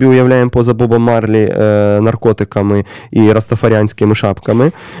погано собі уявляємо поза Бобом Марлі наркотиками і растафаріанськими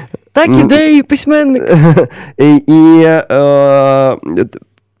шапками. Так іде і письменник.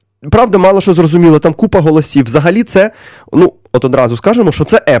 Правда, мало що зрозуміло, там купа голосів. Взагалі це, от одразу скажемо, що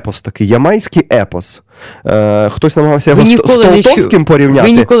це епос такий, ямайський епос. Хтось намагався його з Толстовським порівняти.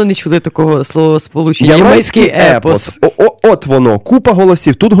 Ви ніколи не чули такого словосполучення. Ямайський епос. От воно, купа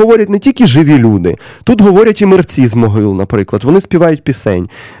голосів. Тут говорять не тільки живі люди, тут говорять і мерці з могил, наприклад. Вони співають пісень.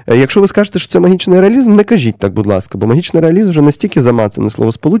 Якщо ви скажете, що це магічний реалізм, не кажіть так, будь ласка, бо магічний реалізм вже настільки замацане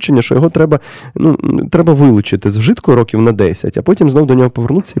словосполучення, що його треба вилучити з вжитку років на 10, а потім знов до нього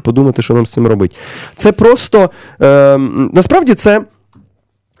повернутися і подумати, що нам з цим робити. Це просто, насправді це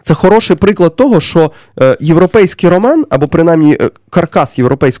Це хороший приклад того, що європейський роман, або принаймні каркас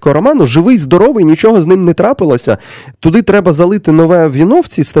європейського роману, живий, здоровий, нічого з ним не трапилося. Туди треба залити нове віно в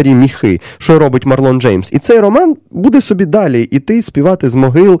ці старі міхи, що робить Марлон Джеймс. І цей роман буде собі далі іти, співати з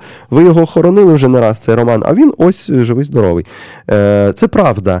могил. Ви його хоронили вже не раз, цей роман, а він ось живий, здоровий. Це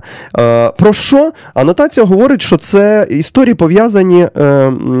правда. Про що? Анотація говорить, що це історії пов'язані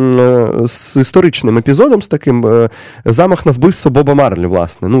з історичним епізодом, з таким замах на вбивство Боба Марлі,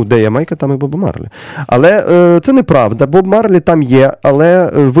 власне. Ну, де Ямайка, там і Боба Марлі. Але це неправда. Боб Марлі там є,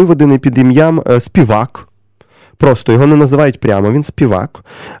 але виведений під ім'ям співак. Просто його не називають прямо, він співак.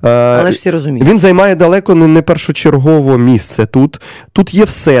 Але ж всі розуміють. Він займає далеко не першочергове місце тут. Тут є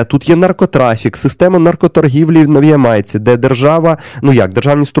все, тут є наркотрафік, система наркоторгівлі в Ямайці, де держава,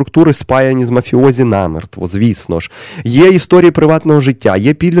 державні структури спаяні з мафіозі намертво, звісно ж. Є історії приватного життя,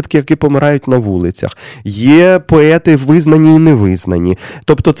 є підлітки, які помирають на вулицях, є поети визнані і невизнані.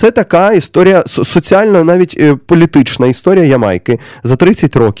 Тобто це така історія, соціальна, навіть політична історія Ямайки за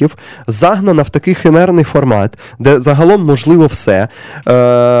 30 років, загнана в такий химерний формат, де загалом можливо все.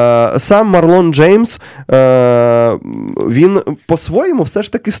 Сам Марлон Джеймс, він по-своєму все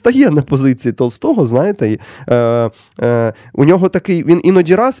ж таки стає на позиції Толстого, знаєте. У нього такий, він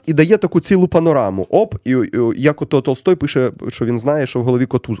іноді раз і дає таку цілу панораму. І як ото Толстой пише, що він знає, що в голові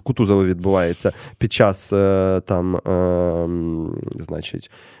Кутузова відбувається під час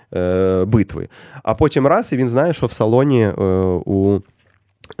битви. А потім раз, і він знає, що в салоні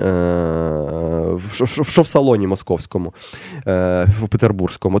що в салоні московському, в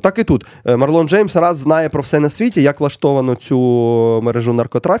петербурзькому. Так і тут. Марлон Джеймс раз знає про все на світі, як влаштовано цю мережу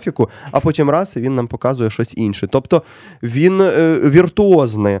наркотрафіку, а потім раз і він нам показує щось інше. Тобто він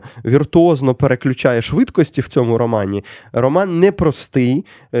віртуозно переключає швидкості в цьому романі. Роман непростий.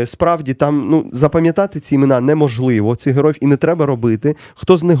 Справді там запам'ятати ці імена неможливо. Цих героїв і не треба робити.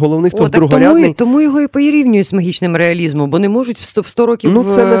 Хто з них головний, хто другорядний. Тому його і порівнюють з магічним реалізмом, бо не можуть в 100 років...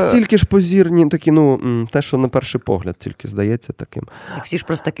 Це настільки ж позірні, такі, те, що на перший погляд тільки здається таким. Всі ж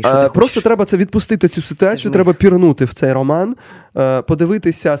просто такі, що просто треба це відпустити, цю ситуацію, треба пірнути в цей роман,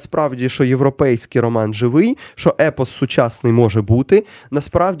 подивитися справді, що європейський роман живий, що епос сучасний може бути.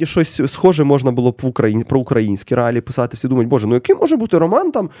 Насправді щось схоже можна було б про українські реалії писати. Всі думають, боже, який може бути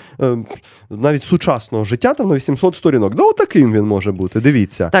роман там навіть сучасного життя там на 800 сторінок? Отаким він може бути,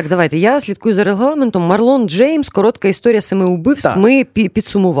 дивіться. Так, давайте, я слідкую за регламентом. Марлон Джеймс, коротка історія 7 убивств. Так. Ми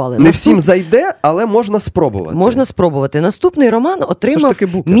підсумували. Не всім зайде, але можна спробувати. Можна спробувати. Наступний роман отримав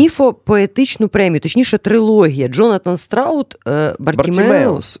міфопоетичну премію, точніше трилогія. Джонатан Страут,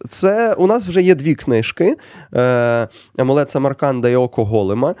 Бартімеус. Це у нас вже є 2 книжки. Амулет Самарканда і Око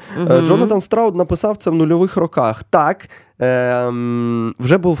Голема. Джонатан Страут написав це в нульових роках. Так,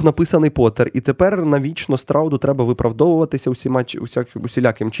 вже був написаний Поттер, і тепер навічно Страуду треба виправдовуватися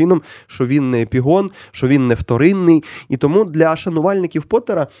усіляким чином, що він не епігон, що він не вторинний. І тому для шанувальників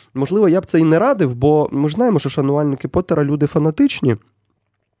Поттера, можливо, я б це і не радив, бо ми ж знаємо, що шанувальники Поттера люди фанатичні.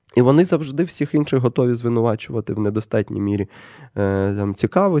 І вони завжди всіх інших готові звинувачувати в недостатній мірі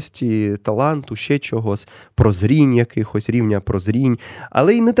цікавості, таланту, ще чогось, прозрінь якихось, рівня прозрінь.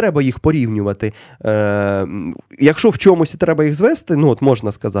 Але і не треба їх порівнювати. Якщо в чомусь треба їх звести,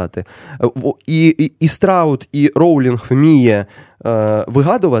 можна сказати, і Страут, і Роулінг вміє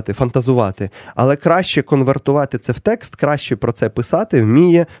вигадувати, фантазувати, але краще конвертувати це в текст, краще про це писати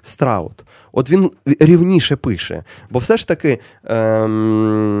вміє Страут. От він рівніше пише. Бо все ж таки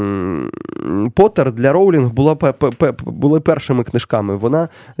Поттер для Роулінг були першими книжками.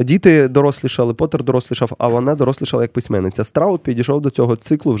 Діти дорослішали, Поттер дорослішав, а вона дорослішала як письменниця. Страут підійшов до цього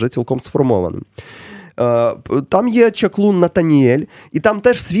циклу вже цілком сформованим. Там є чаклун Натаніель, і там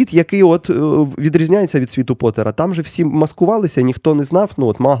теж світ, який відрізняється від світу Поттера. Там же всі маскувалися, ніхто не знав,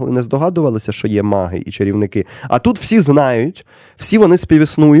 магли не здогадувалися, що є маги і чарівники. А тут всі знають, всі вони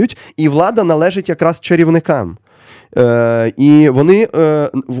співіснують, і влада належить якраз чарівникам. І вони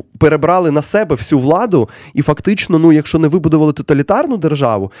перебрали на себе всю владу, і фактично, якщо не вибудували тоталітарну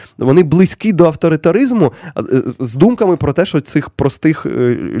державу, вони близькі до авторитаризму з думками про те, що цих простих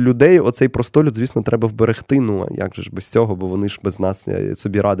людей, оцей простолюд, звісно, треба вберегти. Як же ж без цього, бо вони ж без нас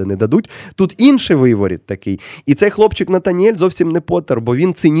собі ради не дадуть. Тут інший виворіт такий. І цей хлопчик Натаніель зовсім не Поттер, бо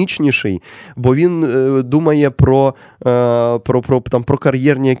він цинічніший, бо він думає про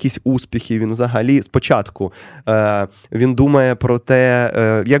кар'єрні якісь успіхи. Він взагалі спочатку він думає про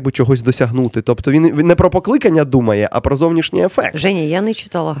те, як би чогось досягнути. Тобто він не про покликання думає, а про зовнішній ефект. Женя, я не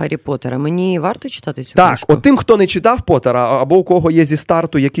читала Гаррі Поттера. Мені варто читати цю книжку? Так, тим, хто не читав Поттера, або у кого є зі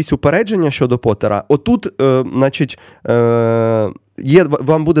старту якісь упередження щодо Поттера, отут,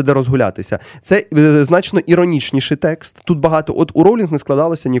 вам буде де розгулятися. Це значно іронічніший текст. Тут багато, от у Роулінг не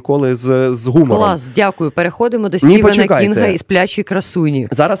складалося ніколи з гумором. Клас, дякую. Переходимо до Стівена Кінга і «Сплячої красуні».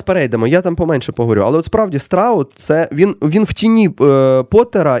 Зараз перейдемо, я там поменше поговорю. Але от справді Страут, це він в тіні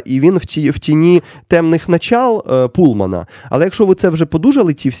Поттера і він в тіні темних начал Пулмана. Але якщо ви це вже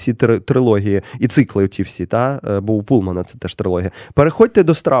подужали, ті всі трилогії, і цикли ті всі, бо у Пулмана це теж трилогія, переходьте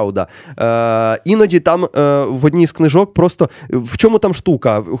до Страуда. Іноді там в одній з книжок просто, в чому там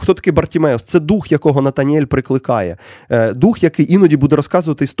штука? Хто такий Бартімеус? Це дух, якого Натаніель прикликає. Дух, який іноді буде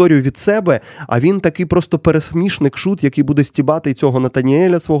розказувати історію від себе, а він такий просто пересмішник, шут, який буде стібати цього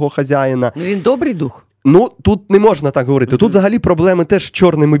Натаніеля, свого хазяїна. Він добрий дух? Ну, тут не можна так говорити. Тут взагалі проблеми теж з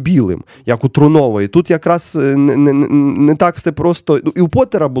чорним і білим, як у Трунової. Тут якраз не так все просто. І у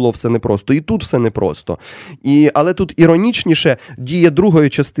Поттера було все непросто, і тут все непросто. Але тут іронічніше дія другої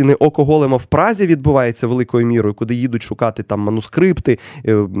частини «Око Голема» в Празі відбувається великою мірою, куди їдуть шукати там манускрипти.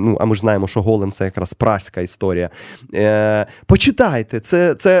 Ну, а ми ж знаємо, що Голем – це якраз празька історія. Почитайте.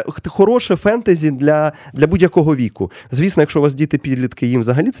 Це хороше фентезі для будь-якого віку. Звісно, якщо у вас діти-підлітки, їм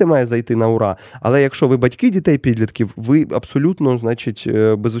взагалі це має зайти на ура. Але якщо ви батьки дітей-підлітків, ви абсолютно, значить,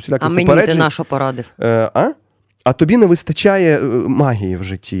 без усіляких упереджень. А мені ти на що порадив? А тобі не вистачає магії в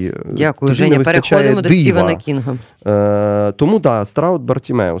житті. Дякую, Женя. Переходимо до Стівена Кінга. Тому, так, Страут,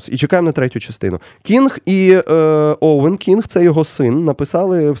 Бартімеус. І чекаємо на третю частину. Кінг і Оуен Кінг, це його син,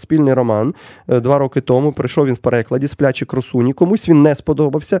 написали спільний роман 2 роки тому. Прийшов він в перекладі «Сплячі красуні». Комусь він не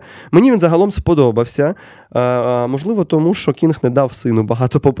сподобався. Мені він загалом сподобався. Можливо, тому що Кінг не дав сину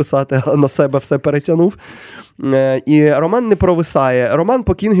багато пописати, а на себе все перетягнув. І роман не провисає. Роман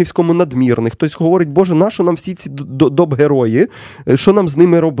по-кінгівському надмірний. Хтось говорить, боже, нащо нам всі ці доп-герої? Що нам з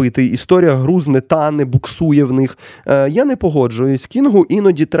ними робити? Історія грузне, тане, буксує в них. Я не погоджуюсь. Кінгу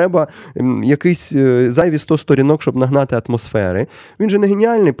іноді треба якийсь зайві 100 сторінок, щоб нагнати атмосфери. Він же не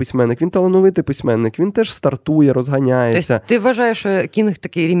геніальний письменник, він талановитий письменник. Він теж стартує, розганяється. Тобто ти вважаєш, що Кінг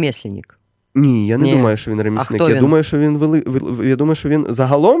такий ремесленник? Ні, я не думаю, що він ремісник. Я думаю, що він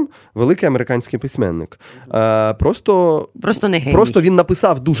загалом великий американський письменник. Просто не геній. Просто він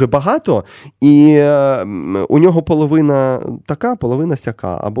написав дуже багато, і у нього половина така, половина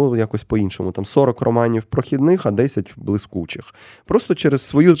сяка, або якось по-іншому. Там 40 романів прохідних, а 10 блискучих. Просто через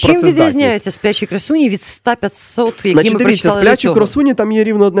свою працездатність. Чим відрізняються «Сплячі красуні» від 100-500, які ми прочитали до «Сплячі красуні» там є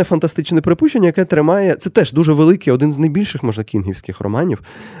рівно одне фантастичне припущення, яке тримає... Це теж дуже великий, один з найбільших, можна, кінгівських романів.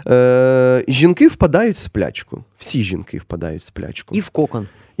 Жінки впадають в сплячку. Всі жінки впадають в сплячку.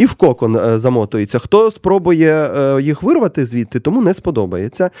 І в кокон замотується. Хто спробує їх вирвати звідти, тому не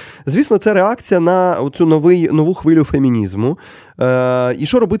сподобається. Звісно, це реакція на цю нову хвилю фемінізму. І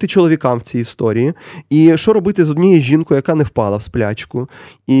що робити чоловікам в цій історії? І що робити з однією жінкою, яка не впала в сплячку?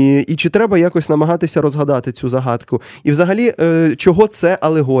 І чи треба якось намагатися розгадати цю загадку? І взагалі, чого це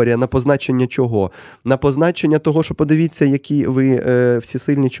алегорія? На позначення чого? На позначення того, що подивіться, які ви всі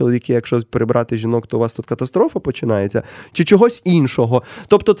сильні чоловіки, якщо перебрати жінок, то у вас тут катастрофа починається? Чи чогось іншого?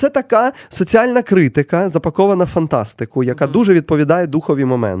 Тобто це така соціальна критика, запакована в фантастику, яка дуже відповідає духові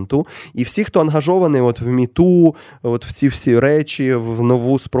моменту. І всі, хто ангажований от в міту, от в ці всі речі, в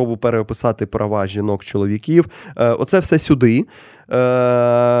нову спробу переописати права жінок-чоловіків, оце все сюди.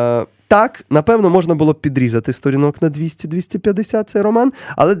 Так, напевно, можна було б підрізати сторінок на 200-250 цей роман,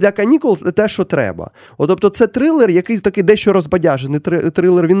 але для канікул те, що треба. Тобто це трилер, якийсь такий дещо розбадяжений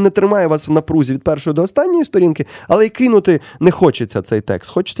трилер, він не тримає вас в напрузі від першої до останньої сторінки, але й кинути не хочеться цей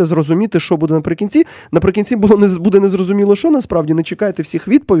текст. Хочеться зрозуміти, що буде наприкінці. Наприкінці буде незрозуміло, що насправді, не чекайте всіх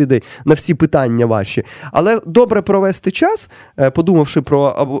відповідей на всі питання ваші. Але добре провести час, подумавши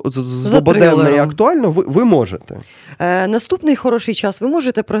про злободенне і актуально, ви можете. Наступний хороший час ви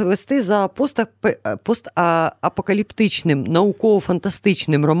можете провести за постапокаліптичним,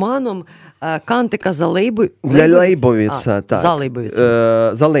 науково-фантастичним романом Кантика за Лейбовіца.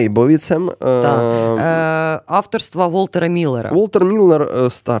 За Лейбовіцем. Авторства Волтера Міллера. Волтер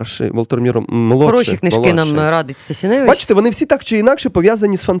Міллер старший, Волтер Міллер молодший. Хороші книжки нам радить Стасіневич. Бачите, вони всі так чи інакше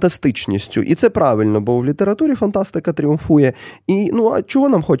пов'язані з фантастичністю. І це правильно, бо в літературі фантастика тріумфує. І, а чого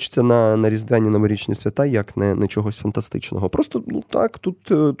нам хочеться на різдвяні новорічні свята, як не чогось фантастичного? Просто, так,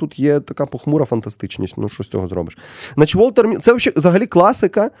 тут є така похмура фантастичність. Що з цього зробиш? Значить, це взагалі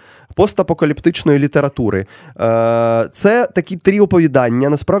класика постапокаліптичної літератури. Це такі 3 оповідання,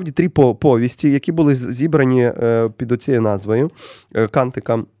 насправді 3 повісті, які були зібрані під оцією назвою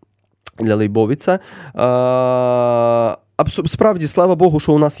Кантика для Лейбовіца. Справді, слава Богу,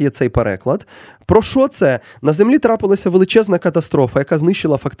 що у нас є цей переклад. Про що це? На Землі трапилася величезна катастрофа, яка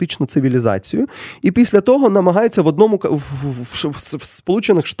знищила фактично цивілізацію. І після того намагаються в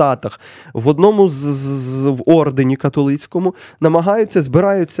Сполучених Штатах, в одному в ордені католицькому,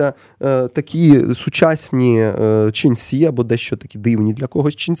 збираються такі сучасні ченці, або дещо такі дивні для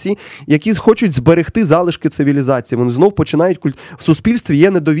когось ченці, які хочуть зберегти залишки цивілізації. Вони знов починають в суспільстві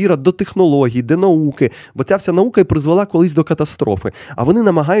є недовіра до технологій, до науки, бо ця вся наука і призвела колись до катастрофи. А вони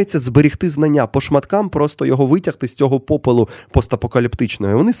намагаються зберегти знання по шматкам, просто його витягти з цього попелу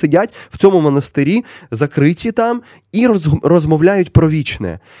постапокаліптичного. І вони сидять в цьому монастирі, закриті там, і розмовляють про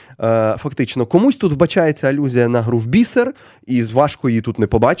вічне. Фактично, комусь тут вбачається алюзія на гру в бісер, і важко її тут не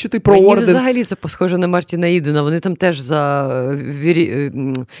побачити. Про Мені орден. Взагалі це схоже на Мартіна Ідена. Вони там теж за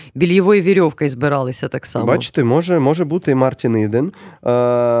більєвою вірьовкою збиралися так само. Бачите, може бути і Мартін Іден.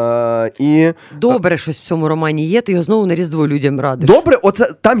 Добре, щось в цьому романі є, ти його знову на Різдво людям радиш. Добре,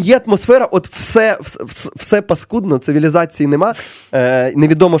 там є атмосфера, от все паскудно, цивілізації нема,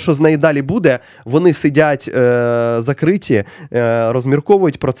 невідомо, що з неї далі буде. Вони сидять закриті,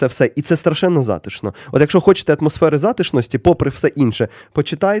 розмірковують про це все, і це страшенно затишно. От якщо хочете атмосфери затишності, попри все інше,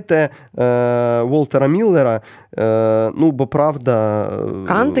 почитайте Волтера Міллера, бо правда...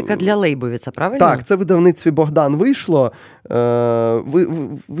 Кантика для Лейбовіца, правильно? Так, це в видавництві Богдан вийшло.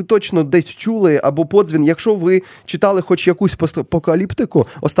 Ви точно десь чули, або подзвін. Якщо ви читали хоч якусь апокаліптику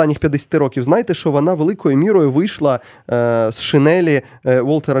останніх 50 років, знаєте, що вона великою мірою вийшла з шинелі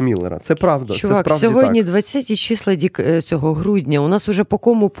Волтера Міллера. Це правда. Чувак, це справді сьогодні так. 20 числа цього грудня. У нас уже по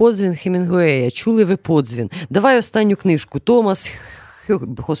кому подзвін Хемінгуея. Чули ви подзвін? Давай останню книжку. Томас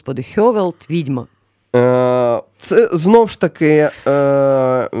Хьовелд «Відьма». Це знов ж таки,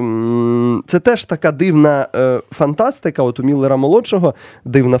 це теж така дивна фантастика, от у Міллера молодшого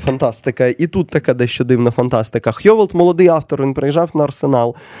дивна фантастика, і тут така дещо дивна фантастика. Хьовелд молодий автор, він приїжджав на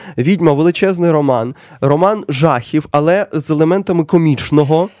Арсенал. «Відьма» величезний роман жахів, але з елементами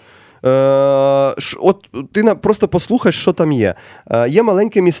комічного. От ти просто послухаєш, що там є. Є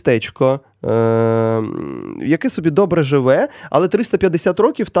маленьке містечко, яке собі добре живе, але 350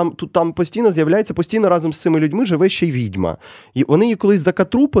 років там постійно з'являється, постійно разом з цими людьми живе ще й відьма. І вони її колись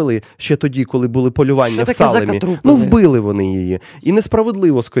закатрупили ще тоді, коли були полювання в Салемі. Вбили вони її. І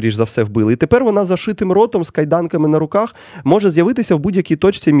несправедливо, скоріш за все, вбили. І тепер вона зашитим ротом, з кайданками на руках, може з'явитися в будь-якій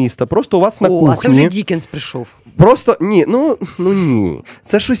точці міста. Просто у вас на кухні. А це вже Дікенс прийшов. Просто, ні, ні.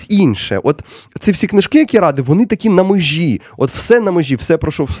 Це щось інше. От ці всі книжки, які радив, вони такі на межі. От все на межі, все,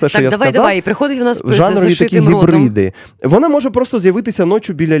 що я сказав. Давай, і приходить в нас жанрові такі гібриди. Вона може просто з'явитися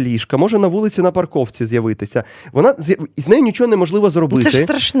ночі біля ліжка, може на вулиці на парковці з'явитися. З нею нічого неможливо зробити. Це ж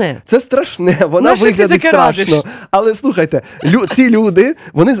страшне. Це страшне, вона виглядить страшно. Радиш? Але слухайте, ці люди,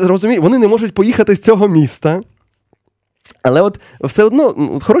 вони не можуть поїхати з цього міста. Але от все одно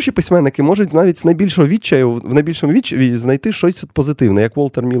хороші письменники можуть навіть з найбільшого відчаю, в найбільшому відчаї знайти щось позитивне, як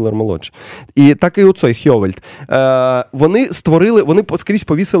Волтер Міллер молодший. І так і оцей Хьовельд. Вони скрізь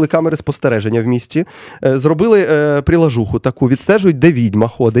повісили камери спостереження в місті, зробили прилажуху таку, відстежують, де відьма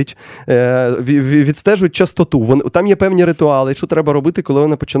ходить, відстежують частоту. Там є певні ритуали, що треба робити, коли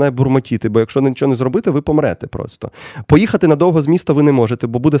вона починає бурмотіти, бо якщо нічого не зробити, ви помрете просто. Поїхати надовго з міста ви не можете,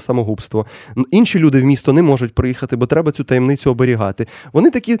 бо буде самогубство. Інші люди в місто не можуть приїхати, бо треба цю таємницю оберігати. Вони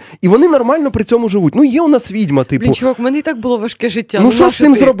такі, і вони нормально при цьому живуть. Є у нас відьма, типу. Блін, чувак, мені і так було важке життя. Що з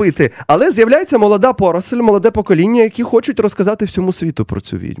цим зробити? Але з'являється молода поросль, молоде покоління, які хочуть розказати всьому світу про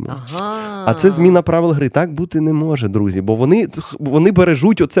цю відьму. Ага. А це зміна правил гри. Так бути не може, друзі, бо вони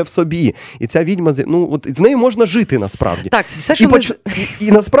бережуть оце в собі. І ця відьма, з нею можна жити насправді. Так, все, що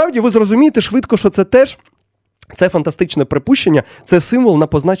і насправді ви зрозумієте швидко, що це теж це фантастичне припущення, це символ на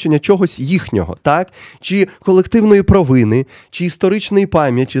позначення чогось їхнього, так? Чи колективної провини, чи історичної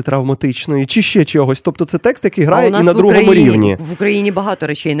пам'яті травматичної, чи ще чогось. Тобто це текст, який грає і на другому рівні. В Україні багато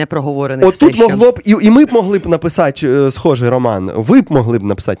речей не проговорених. От тут могло б, і ми б могли б написати схожий роман. Ви б могли б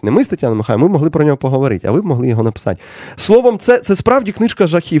написати, не ми з Тетяною Михайлівною, ми могли про нього поговорити, а ви б могли його написати. Словом, це справді книжка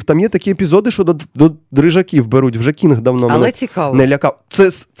жахів. Там є такі епізоди, що до дрижаків беруть. Вже Кінг давно мене не лякав.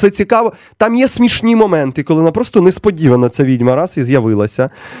 Це цікаво. Там є смішні моменти, коли вона просто несподівано ця відьма раз і з'явилася.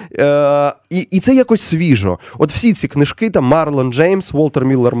 І це якось свіжо. От всі ці книжки, там Марлон Джеймс, Волтер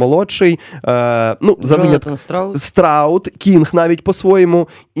Міллер молодший, Джонатан Страут, Кінг навіть по-своєму,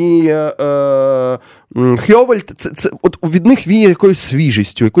 і Хьовельд, от від них віє якоюсь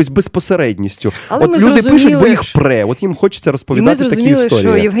свіжістю, якоюсь безпосередністю. Але от люди пишуть, бо їх пре, от їм хочеться розповідати такі історії. Ми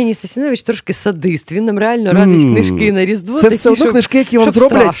зрозуміли, що Євгеній Стасіневич трошки садист, він нам реально радить книжки на Різдво. Це все одно книжки, які вам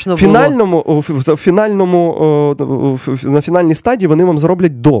зроблять в фінальному на фінальній стадії вони вам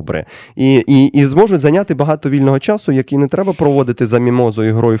зроблять добре. І зможуть зайняти багато вільного часу, який не треба проводити за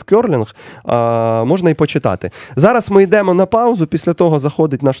мімозою грою в керлінг, а можна і почитати. Зараз ми йдемо на паузу, після того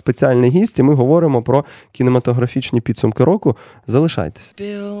заходить наш спеціальний гість, і ми говоримо про кінематографічні підсумки року. Залишайтесь.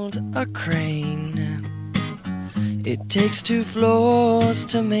 It takes 2 floors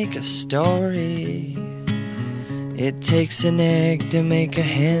to make a story. It takes an egg to make a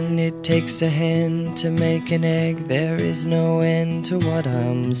hen. It takes a hen to make an egg. There is no end to what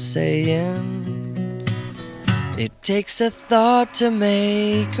I'm saying. It takes a thought to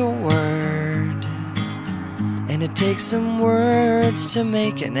make a word. And it takes some words to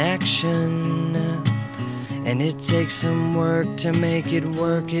make an action. And it takes some work to make it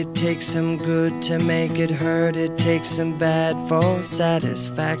work. It takes some good to make it hurt. It takes some bad for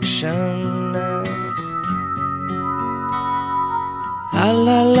satisfaction. La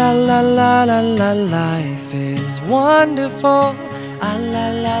la la la la la la, life is wonderful. La la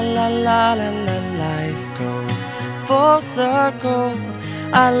la la la la la, life goes full circle.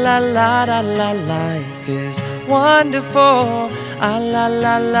 La la la la la, life is wonderful. La la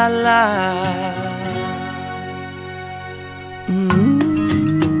la la la.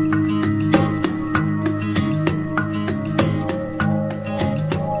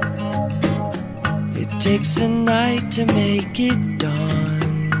 It takes a night to make it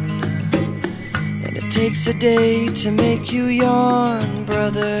dawn, and it takes a day to make you yawn,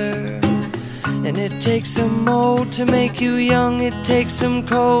 brother. And it takes some old to make you young. It takes some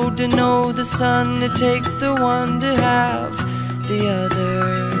cold to know the sun. It takes the one to have the other.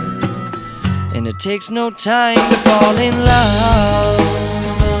 And it takes no time to fall in love,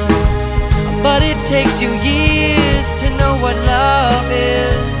 but it takes you years to know what love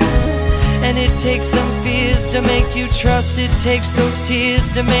is. And it takes some fears to make you trust. It takes those tears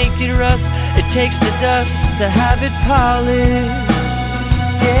to make it rust. It takes the dust to have it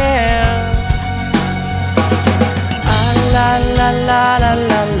polished, yeah. La la la la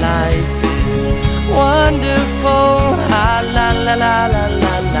la, life is wonderful. La la la la la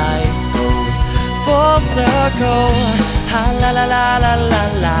la, life goes full circle. La la la la la la,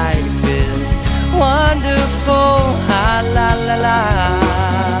 life is wonderful. La la la la.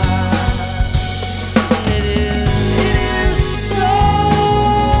 It is so.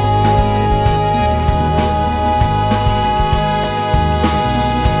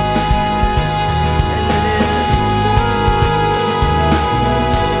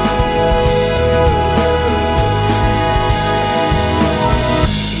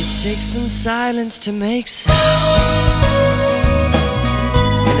 It takes some silence to make sound,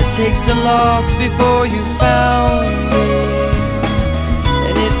 and it takes a loss before you found it.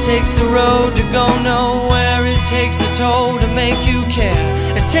 And it takes a road to go nowhere. It takes a toll to make you care.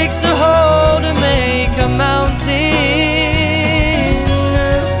 It takes a hole to make a mountain.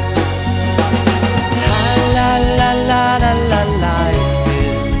 La la la la la, life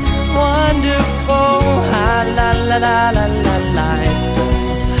is wonderful. La la la la la la, life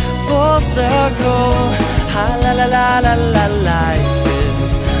goes full circle. La la la la la, life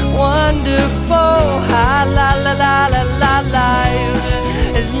is wonderful. La la la la la la, life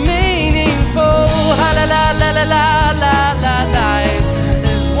is meaningful. La la la la la la la la, life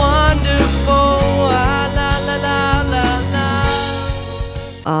is wonderful. La la la la la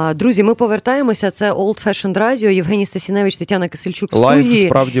la. Друзі, ми повертаємося. Це Old Fashioned Radio. Євгеній Стасіневич, Тетяна Кисельчук в студії. Лайф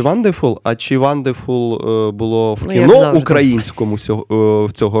справді wonderful, а чи wonderful було в кіно українському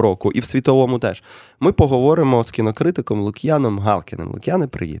цього року і в світовому теж? Ми поговоримо з кінокритиком Лук'яном Галкіним. Лук'яне,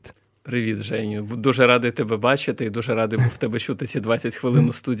 привіт. Привіт, Женю. Дуже радий тебе бачити і дуже радий був тебе чути ці 20 хвилин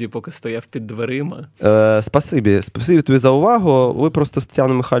у студії, поки стояв під дверима. Спасибі тобі за увагу. Ви просто з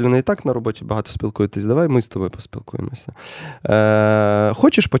Тетяною Михайлівною і так на роботі багато спілкуєтесь. Давай ми з тобою поспілкуємося.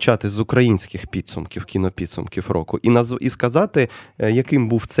 Хочеш почати з українських підсумків, кінопідсумків року і сказати, яким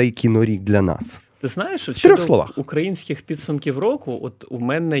був цей кінорік для нас? Ти знаєш, в 3 словах. Українських підсумків року, от у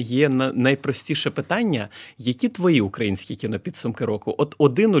мене є найпростіше питання, які твої українські кінопідсумки року? От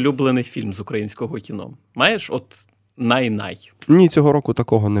один улюблений фільм з українського кіно. Маєш от най-най? Ні, цього року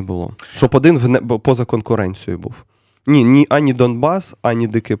такого не було. Щоб один поза конкуренцією був. Ні, ані Донбас, ані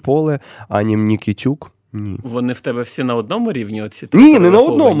Дике поле, ані Нікітюк. Ні. Вони в тебе всі на одному рівні? Ні, не на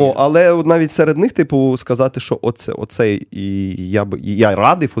одному, але навіть серед них, сказати, що оцей, і я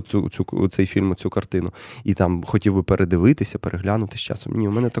радив цей фільм, цю картину, і там хотів би передивитися, переглянути з часом. Ні,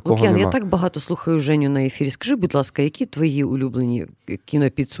 у мене такого Лук'ян, немає. Я так багато слухаю Женю на ефірі. Скажи, будь ласка, які твої улюблені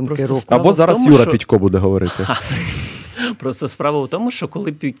кінопідсумки року? Або зараз Юра Підько буде говорити. Просто справа в тому, що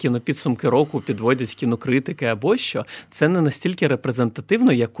коли кінопідсумки року підводять кінокритики або що, це не настільки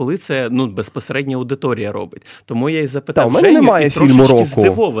репрезентативно, як коли це безпосередня аудиторія робить. Тому я і запитав Женю, і трошечки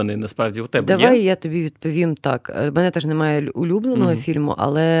здивований, насправді, у тебе Давай є? Я тобі відповім так. У мене теж немає улюбленого фільму,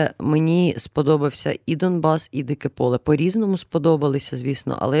 але мені сподобався і Донбас, і Дике поле. По-різному сподобалися,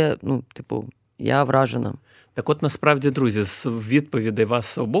 звісно, але, я вражена. Так от, насправді, друзі, з відповідей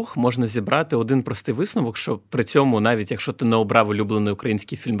вас обох можна зібрати один простий висновок, що при цьому, навіть якщо ти не обрав улюблений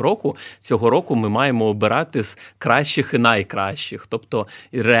український фільм року, цього року ми маємо обирати з кращих і найкращих. Тобто,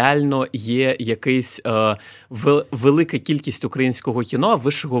 реально є якийсь велика кількість українського кіно, а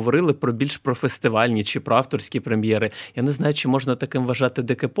ви ж говорили більш про фестивальні чи про авторські прем'єри. Я не знаю, чи можна таким вважати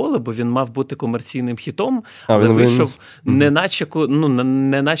 «Дике поле», бо він мав бути комерційним хітом, але вийшов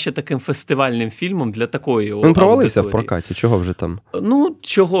неначе таким фестивальним фільмом для такої він провалився в прокаті, чого вже там?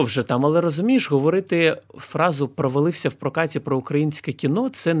 Чого вже там, але розумієш, говорити фразу «провалився в прокаті» про українське кіно,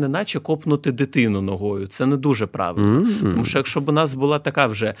 це не наче копнути дитину ногою, це не дуже правильно. Тому що якщо б у нас була така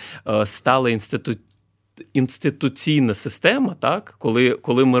вже стала інституційна система, так,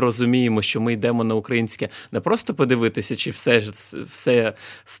 коли ми розуміємо, що ми йдемо на українське не просто подивитися, чи все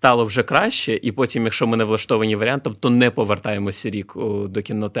стало вже краще, і потім, якщо ми не влаштовані варіантом, то не повертаємося рік до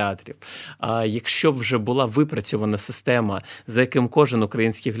кінотеатрів. А якщо б вже була випрацьована система, за яким кожен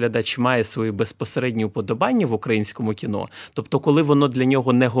український глядач має свої безпосередні уподобання в українському кіно, тобто коли воно для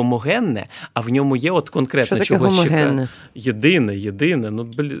нього не гомогенне, а в ньому є от конкретно чогось єдине.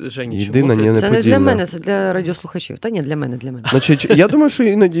 Жені, чому? Це не для мене, це для радіослухачів. Та ні, для мене. Значить, я думаю, що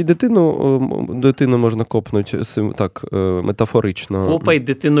іноді дитину можна копнути так метафорично. Копай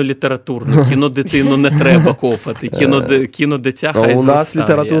дитину літературну, кінодитину не треба копати, кінодитя хай зростає. У нас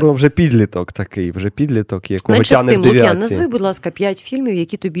література вже підліток такий, якого тягне в девіації. Лук'ян, назви, будь ласка, 5 фільмів,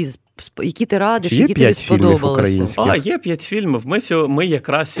 які ти радиш, які тобі сподобалися. Є 5 фільмів. Ми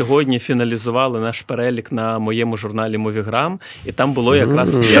якраз сьогодні фіналізували наш перелік на моєму журналі «Мовіграм», і там було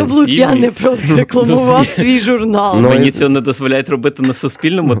якраз 5 фільмів. Щоб Лук'ян не прорекламував свій журнал. Мені цього не дозволяють робити на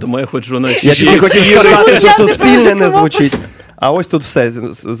Суспільному, тому я ходжу на Я тільки хотів сказати, що Суспільне не звучить. А ось тут все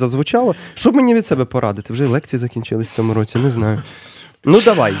зазвучало. Що мені від себе порадити? Вже лекції закінчились в цьому році, не знаю.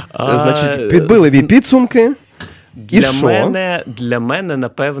 Давай. Значить, підбили підсумки. Для мене,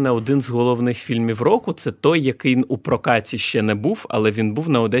 напевне, один з головних фільмів року – це той, який у прокаті ще не був, але він був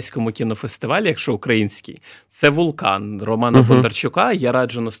на Одеському кінофестивалі, якщо український. Це «Вулкан» Романа Бондарчука. Я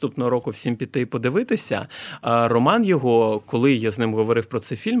раджу наступного року всім піти і подивитися. Роман його, коли я з ним говорив про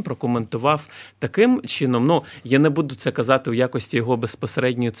цей фільм, прокоментував таким чином, я не буду це казати у якості його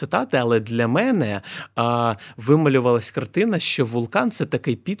безпосередньої цитати, але для мене вималювалась картина, що «Вулкан» – це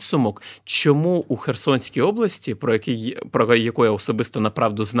такий підсумок, чому у Херсонській області, про яку я особисто,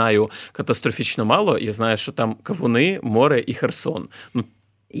 направду, знаю катастрофічно мало. Я знаю, що там Кавуни, море і Херсон.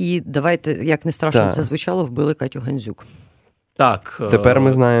 І давайте, як не страшно це звучало, вбили Катю Гандзюк. Так. Тепер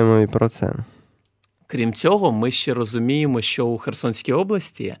ми знаємо і про це. Крім цього, ми ще розуміємо, що у Херсонській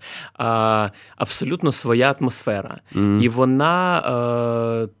області абсолютно своя атмосфера. І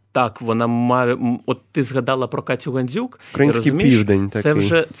вона... Так, вона має... От ти згадала про Катю Гандзюк. Український південь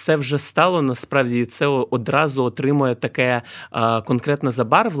такий. Це вже стало, насправді, це одразу отримує таке конкретне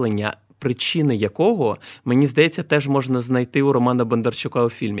забарвлення, причини якого, мені здається, теж можна знайти у Романа Бондарчука у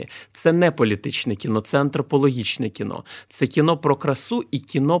фільмі. Це не політичне кіно, це антропологічне кіно. Це кіно про красу і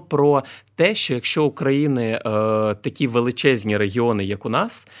кіно про те, що якщо у України такі величезні регіони, як у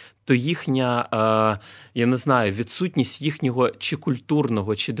нас, то їхня, я не знаю, відсутність їхнього чи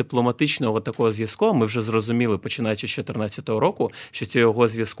культурного, чи дипломатичного такого зв'язку, ми вже зрозуміли, починаючи з 2014 року, що цього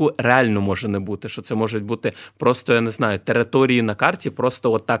зв'язку реально може не бути, що це можуть бути просто, я не знаю, території на карті,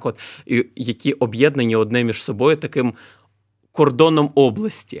 просто отак от, які об'єднані одне між собою таким кордоном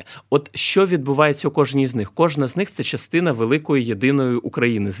області. От що відбувається у кожній з них? Кожна з них – це частина великої єдиної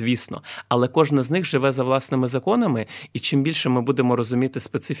України, звісно. Але кожна з них живе за власними законами, і чим більше ми будемо розуміти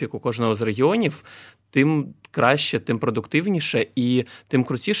специфіку кожного з регіонів, тим краще, тим продуктивніше і тим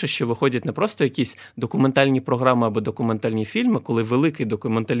крутіше, що виходять не просто якісь документальні програми або документальні фільми, коли великий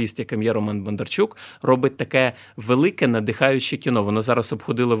документаліст, яким є Роман Бондарчук, робить таке велике, надихаюче кіно. Воно зараз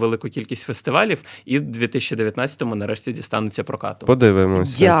обходило велику кількість фестивалів і в 2019-му нарешті дістанеться прокату.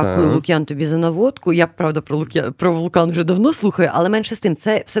 Подивимося. Дякую, Лук'ян, тобі за наводку. Я, правда, про «Вулкан» вже давно слухаю, але менше з тим.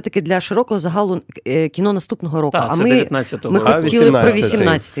 Це все-таки для широкого загалу кіно наступного року. Так, це 19-го року. Ми хотіли про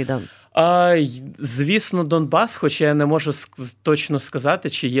 18-й, да. Звісно, Донбас, хоча я не можу точно сказати,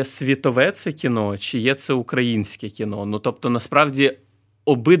 чи є світове це кіно, чи є це українське кіно. Тобто, насправді,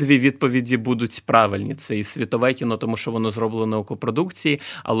 обидві відповіді будуть правильні. Це і світове кіно, тому що воно зроблено у копродукції,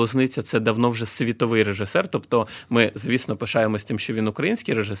 а Лозниця – це давно вже світовий режисер. Тобто ми, звісно, пишаємось тим, що він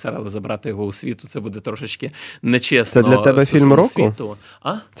український режисер, але забрати його у світу – це буде трошечки нечесно. Це для тебе фільм року? Світу.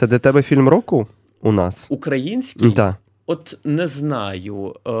 А? Це для тебе фільм року у нас? Український? Так. От не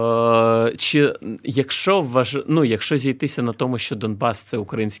знаю, чи якщо зійтися на тому, що «Донбас» – це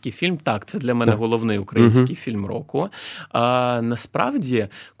український фільм, так, це для мене головний український фільм року. Насправді,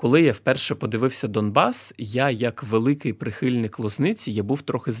 коли я вперше подивився «Донбас», я як великий прихильник Лозниці, я був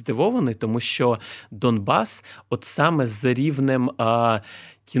трохи здивований, тому що «Донбас» от саме за рівнем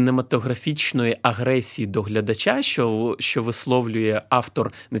кінематографічної агресії до глядача, що висловлює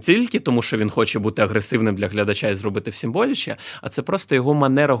автор не тільки тому, що він хоче бути агресивним для глядача і зробити всім боляче, а це просто його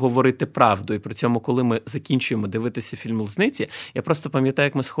манера говорити правду. І при цьому, коли ми закінчуємо дивитися фільм «Лозниці», я просто пам'ятаю,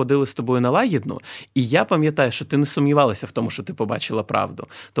 як ми сходили з тобою на Лагідну, і я пам'ятаю, що ти не сумнівалася в тому, що ти побачила правду.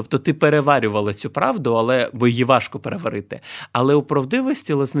 Тобто ти переварювала цю правду, бо її важко переварити. Але у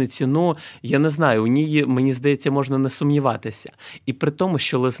правдивості Лозниці, я не знаю, у ній, мені здається, можна не сумніватися. І при тому,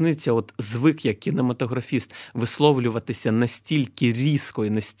 що Лозниця звик як кінематографіст висловлюватися настільки різко і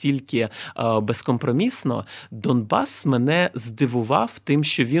настільки безкомпромісно, «Донбас» мене здивував тим,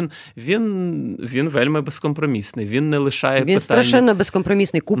 що він вельми безкомпромісний. Він не лишає питання. Він страшенно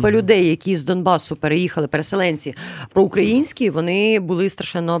безкомпромісний. Купа людей, які з Донбасу переїхали, переселенці проукраїнські, вони були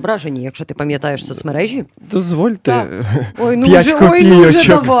страшенно ображені, якщо ти пам'ятаєш соцмережі. Дозвольте. Ой, 5 копійочок. вже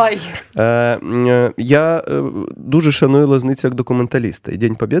давай. Я дуже шаную Лозницю як документаліста. І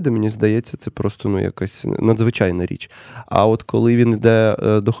День Побєди, мені здається, це просто якась надзвичайна річ. А от коли він йде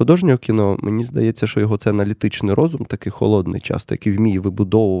до художнього кіно, мені здається, що його це аналітичний розум, такий холодний часто, який вміє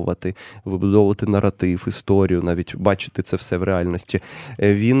вибудовувати наратив, історію, навіть бачити це все в реальності,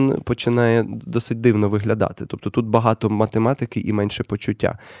 він починає досить дивно виглядати. Тобто тут багато математики і менше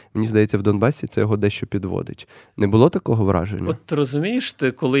почуття. Мені здається, в «Донбасі» це його дещо підводить. Не було такого враження? От розумієш,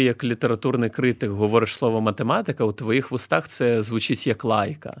 ти, коли як літературний критик говориш слово математика, у твоїх вустах це звучить як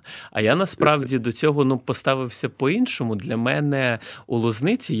лайка. А я насправді до цього поставився по-іншому. Для мене у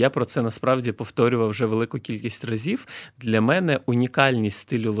Лозниці, я про це насправді повторював вже велику кількість разів, для мене унікальність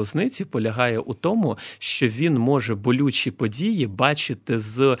стилю Лозниці полягає у тому, що він може болючі події бачити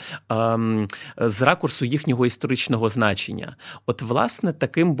з ракурсу їхнього історичного значення. От, власне,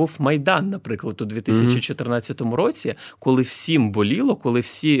 таким був Майдан, наприклад, у 2014 році, коли всім боліло, коли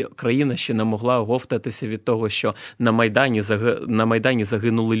всі країна ще не могла оговтатися від того, що на Майдані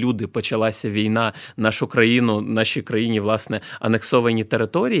загинули люди, почалася війна, нашій країні, власне, анексовані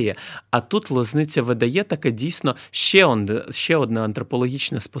території, а тут Лозниця видає таке дійсно ще одне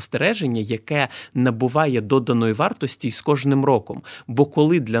антропологічне спостереження, яке набуває доданої вартості з кожним роком. Бо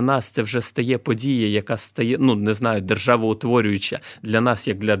коли для нас це вже стає подія, яка стає, державоутворююча для нас,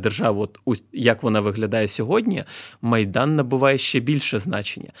 як для держави, як вона виглядає сьогодні, Майдан набуває ще більше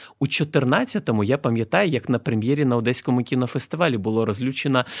значення. У 14-му я пам'ятаю, як на прем'єрі на Одеському кінофестивалі було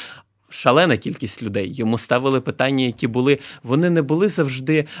розлючена шалена кількість людей. Йому ставили питання, які вони не були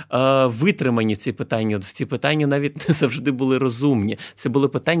завжди витримані, ці питання. Ці питання навіть не завжди були розумні. Це були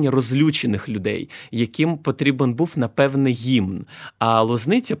питання розлючених людей, яким потрібен був, напевне, гімн. А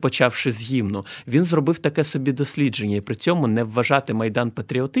Лозниця, почавши з гімну, він зробив таке собі дослідження. І при цьому не вважати Майдан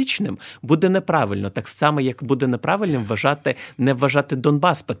патріотичним буде неправильно. Так само, як буде неправильним не вважати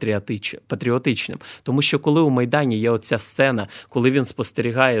Донбас патріотичним. Тому що коли у Майдані є оця сцена, коли він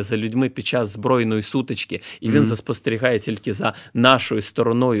спостерігає за людьми під час збройної сутички, і він спостерігає тільки за нашою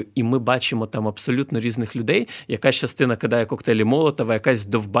стороною, і ми бачимо там абсолютно різних людей. Якась частина кидає коктейлі Молотова, якась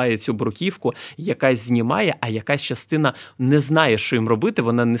довбає цю бруківку, якась знімає, а якась частина не знає, що їм робити,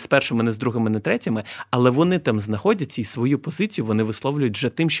 вона не з першими, не з другими, не третіми, але вони там знаходяться і свою позицію вони висловлюють вже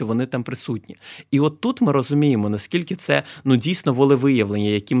тим, що вони там присутні. І от тут ми розуміємо, наскільки це дійсно волевиявлення,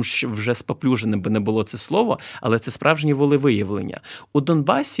 яким вже споплюженим би не було це слово, але це справжнє волевиявлення. У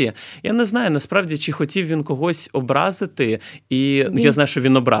Донбасі я не знаю, насправді, чи хотів він когось образити, і я знаю, що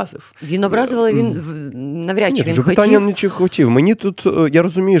він образив. Він образив, але він навряд чи він хотів. Питання не чи хотів. Мені тут, я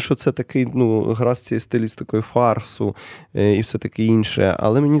розумію, що це такий, гра з цією стилістикою фарсу і все таке інше,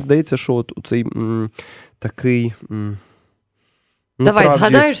 але мені здається, що от цей такий... Давай,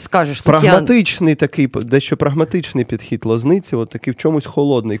 згадаєш, скажеш. Прагматичний такий, дещо прагматичний підхід Лозниці, от такий в чомусь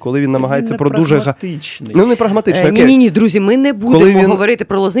холодний, коли він намагається про дуже... Прагматичний. Не прагматичний. Ні, друзі, ми не будемо говорити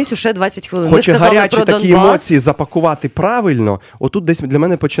про Лозницю ще 20 хвилин. Хоче гарячі такі емоції запакувати правильно, отут десь для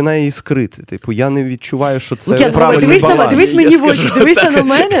мене починає іскрити. Типу, я не відчуваю, що це правильний баланс. Дивись мені в очі, дивися на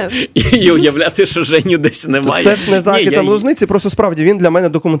мене. І уявляти, що Жені десь немає. Це ж не закидом Лозниці, просто справді він для мене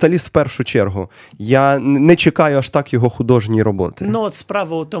документаліст в першу чергу. Я не чекаю аж так його художньої роботи. Ну, от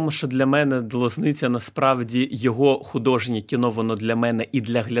справа у тому, що для мене Лозниця, насправді, його художнє кіно, воно для мене і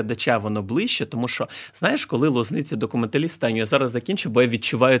для глядача воно ближче, тому що, знаєш, коли Лозниця документаліст, Таню, я зараз закінчу, бо я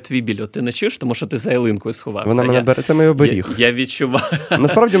відчуваю твій біль. Ти не чуєш, тому що ти за ялинкою сховався. Вона мене бере, це мій оберіг. Я відчуваю.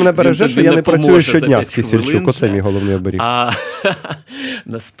 Насправді мене береже, що я не працюю щодня з Кисельчук, це мій головний оберіг.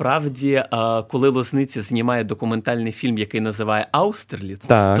 Насправді, коли Лозниця знімає документальний фільм, який називає «Аустерліц»,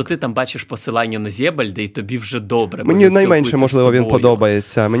 то ти там бачиш посилання на Зєбальда, і тобі вже добре. Мені найменше, можливо, він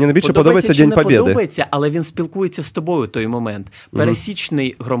подобається. Мені найбільше подобається День Побєди. Подобається, але він спілкується з тобою в той момент.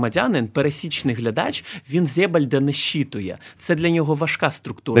 Пересічний громадянин, пересічний глядач, він Зєбальда не щитує. Це для нього важка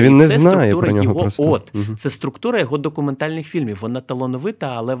структура. Він не знає про нього просто. Це структура його документальних фільмів. Вона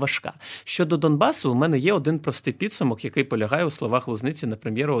талановита, але важка. Щодо Донбасу, у мене є один простий підсумок, який полягає у словах Лозниці на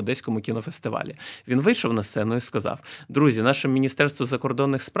прем'єру Одеському кінофестивалі. Він вийшов на сцену і сказав: друзі, наше Міністерство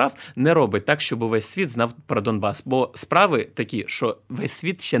закордонних справ не робить так, щоб увесь світ знав про Донбас. Бо справи такі, що весь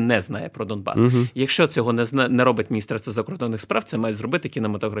світ ще не знає про Донбас. Якщо цього не робить Міністерство закордонних справ, це мають зробити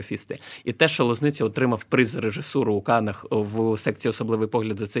кінематографісти. І те, що Лозниця отримав приз за режисуру у Каннах в секції «Особливий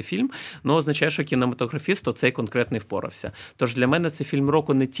погляд» за цей фільм, означає, що кінематографіст оцей конкретний впорався. Тож для мене це фільм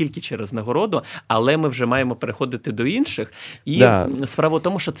року не тільки через нагороду, але ми вже маємо переходити до інших. І справа в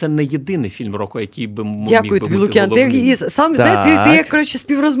тому, що це не єдиний фільм року, який би міг би бути головним. Дякую тобі, Лук'ян. Ти сам, знаєш, ти як, коротше,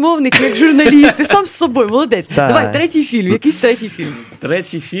 співрозмовник, як журналіст, ти сам з собою, молодець. Давай, третій фільм. Якийсь третій фільм.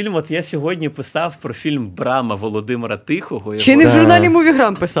 Третій фільм, от я сьогодні писав про фільм «Брама» Володимира Тихого. Чи не в журналі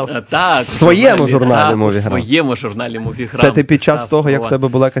 «Мувіграм» писав? Так. В своєму журналі «Мувіграм». В своєму журналі «Мувіграм». Це ти під час того, як в тебе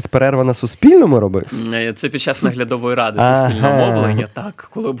була якась перерва на Суспільному робив? Це під час наглядової ради Суспільного мовлення, так.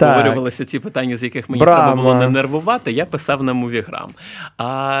 Коли обговорювалися ці питання, з яких мені треба було не нервувати, я писав на «Мувіграм».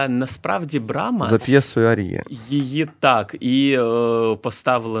 А насправді «Брама» за п'єсою Арія. Її так, і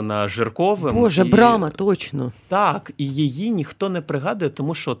поставлена Жирковим. Боже, «Брама», точно. Так, і її ніхто не пригадує,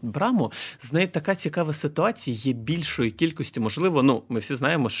 тому що «Браму», з нею така цікава ситуація, є більшої кількості, можливо, ми всі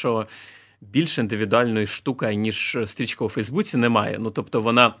знаємо, що більш індивідуальної штуки, ніж стрічка у Фейсбуці, немає. Тобто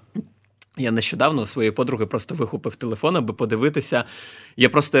вона... Я нещодавно у своєї подруги просто вихопив телефон, аби подивитися. Я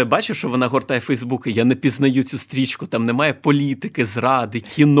бачу, що вона гортає Фейсбук, і я не пізнаю цю стрічку. Там немає політики, зради,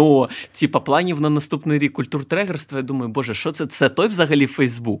 кіно, планів на наступний рік, культуртрегерства. Я думаю, боже, що це? Це той взагалі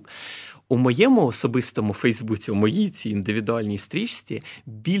Фейсбук. У моєму особистому Фейсбуці, у моїй цій індивідуальній стрічці,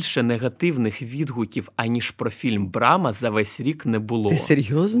 більше негативних відгуків, аніж про фільм «Брама» за весь рік не було. Ти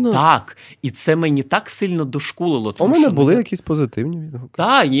серйозно? Так. І це мені так сильно дошкулило. У мене були якісь позитивні відгуки.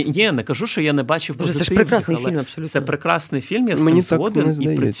 Так, не кажу, що я не бачив позитивних. Це ж прекрасний фільм, абсолютно. Це прекрасний фільм, я з цим згоден. І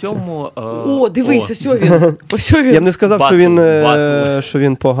при цьому... Дивись, ось він. Я б не сказав, що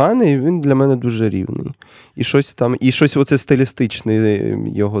він поганий, він для мене дуже рівний. І щось оце стилістичний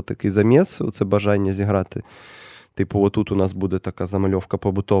його такий заміс, оце бажання зіграти. Типу, отут у нас буде така замальовка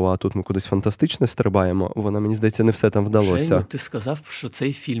побутова, а тут ми кудись фантастичне стрибаємо. Вона, мені здається, не все там вдалося. Женю, ти сказав, що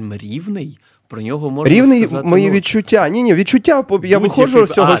цей фільм рівний? Про нього можна рівний сказати... мої відчуття. Ні, відчуття, я виходжу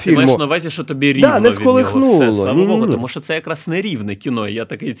з цього фільму. Ти маєш на увазі, що тобі рівно не сколихнуло. Все, слава Богу, тому що це якраз не рівне кіно. Я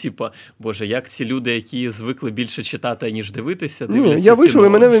такий, боже, як ці люди, які звикли більше читати, ніж дивитися, дивляться я вийшов, кіно. І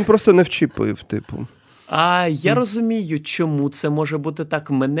мене він просто не вчепив, А я розумію, чому це може бути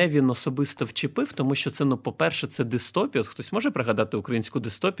так. Мене він особисто вчепив, тому що це, по-перше, це дистопія. Хтось може пригадати українську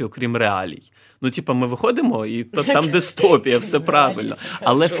дистопію, крім реалій? Ми виходимо, і там дистопія, все правильно.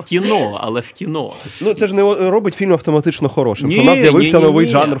 Але в кіно. Це ж не робить фільм автоматично хорошим, що в нас з'явився новий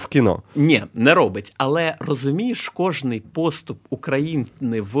жанр в кіно. Ні, не робить. Але, розумієш, кожний поступ України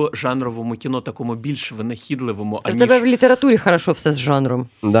в жанровому кіно, такому більш винахідливому, аніж... В тебе в літературі хорошо все з жанром.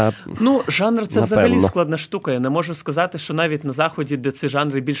 Да. Жанр – це взагалі складна штука. Я не можу сказати, що навіть на Заході, де ці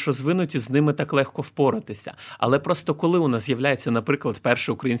жанри більш розвинуті, з ними так легко впоратися. Але просто коли у нас з'являється, наприклад,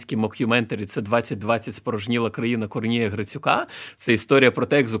 перший український мокюментарі, це 2020 «Спорожніла країна» Корнія Грицюка, це історія про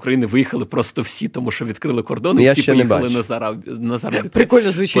те, як з України виїхали просто всі, тому що відкрили кордон, і всі поїхали на заробітки.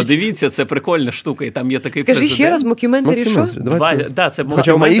 Прикольно звучить. Подивіться, це прикольна штука, і там є такий президент. Скажи ще раз, мокюментарі що?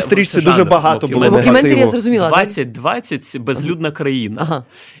 Хоча в моїй стрічці дуже багато було негативу. Мокюментарі я зрозуміла. 2020 безлюдна країна. Ага.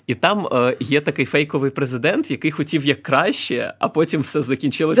 І там є такий фейковий президент, який хотів як краще, а потім все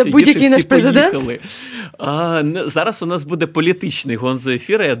закінчилося, і всі наш поїхали. Зараз у нас буде політичний Гонзо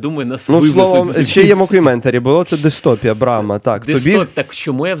ефір, я думаю, нас вивезуть звідси. Ще є мокюментарі, було це дистопія, «Брама». Так, Так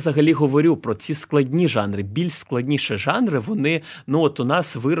чому я взагалі говорю про ці складні жанри? Більш складніші жанри, вони, у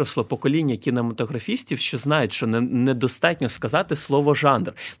нас виросло покоління кінематографістів, що знають, що недостатньо сказати слово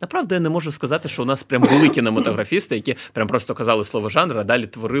 «жанр». Направду, я не можу сказати, що у нас прям були кінематографісти, які прям просто казали слово «жанр», а далі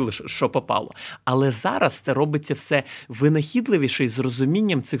творили, що попало. Але зараз це робиться все винахідливіше і з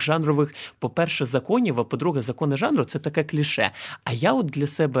розумінням цих жанрових, по-перше, законів, а по-друге, закони жанру – це таке кліше. А я от для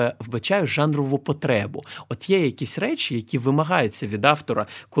себе вбачаю жанрову потребу. От є якісь речі, які вимагаються від автора,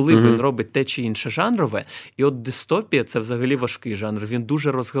 коли він робить те чи інше жанрове. І от дистопія – це взагалі важкий жанр. Він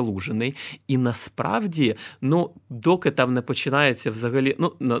дуже розгалужений. І насправді, доки там не починається взагалі,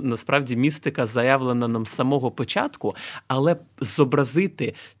 насправді містика заявлена нам з самого початку, але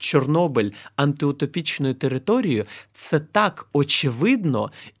зобразити Чорнобиль антиутопічною територією – це так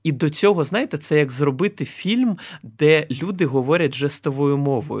очевидно. І до цього, знаєте, це як зробити фільм, де люди говорять жестовою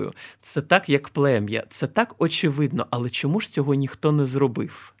мовою. Це так, як плем'я. Це так очевидно. Але чому ж цього ніхто не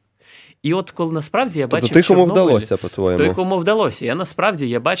зробив? І от коли насправді я бачив той, кому Чорнобиль, вдалося, по-твоєму. Той, кому вдалося.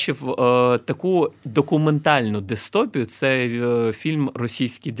 Я бачив таку документальну дистопію. Це фільм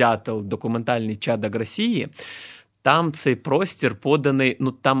 «Російський дятел», документальний «Чадо Росії». Там цей простір поданий,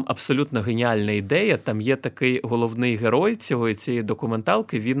 там абсолютно геніальна ідея. Там є такий головний герой цієї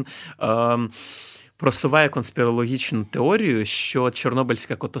документалки. Він просуває конспірологічну теорію, що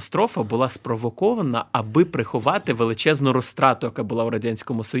Чорнобильська катастрофа була спровокована, аби приховати величезну розтрату, яка була у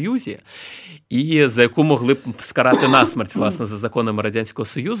Радянському Союзі, і за яку могли б скарати насмерть, власне, за законами Радянського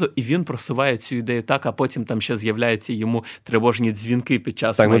Союзу. І він просуває цю ідею так, а потім там ще з'являються йому тривожні дзвінки під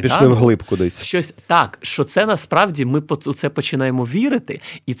час Майдану. Так, ми пішли вглиб кудись. Щось так, що це насправді ми у це починаємо вірити,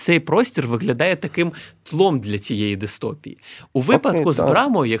 і цей простір виглядає таким тлом для цієї дистопії. У випадку з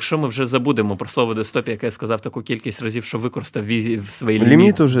Брамою, якщо ми вже забудемо про слово дистопія, яке я сказав таку кількість разів, що використав свій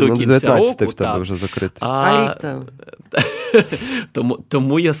ліміт уже до на кінця 19 року. В тебе вже закритий. А рік там.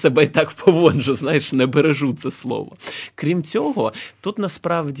 Тому я себе і так поводжу, знаєш, не бережу це слово. Крім цього, тут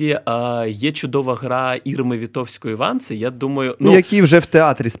насправді є чудова гра Ірми Вітовської-Ванци, я думаю... які вже в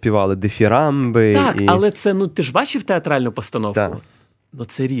театрі співали, дифірамби. Так, але це, ти ж бачив театральну постановку? Так.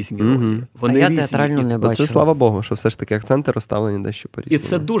 Це різні ролі. Вони я театрально не бачила. Це, слава Богу, що все ж таки акценти розставлені дещо по-різному. І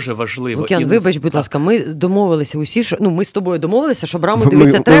це дуже важливо. Лук'ян, вибач, будь ласка, ми домовилися усі, що ми з тобою домовилися, що Браму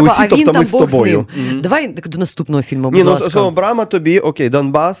дивитися треба, а він там Бог з ним. Давай до наступного фільму, будь ласка. Слово Брама тобі, окей,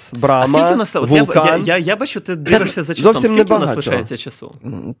 Донбас, Брама, Вулкан. Я бачу, ти дивишся за часом. Скільки у нас лишається часу?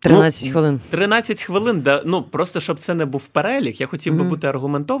 13 хвилин. 13 хвилин, просто щоб це не був перелік, я хотів би бути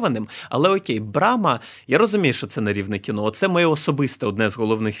аргументованим, але окей, Брама, я розумію, що це не рівне кіно. Це моє особисте одне з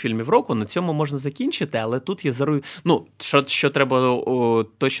головних фільмів року, на цьому можна закінчити, але тут є що треба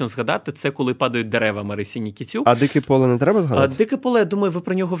точно згадати, це коли падають дерева Марисі Нікітюк. А «Дике поле» не треба згадати? «Дике поле», я думаю, ви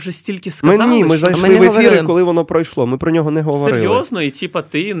про нього вже стільки сказали. Ми зайшли в ефір, коли воно пройшло, ми про нього не говорили. Серйозно? І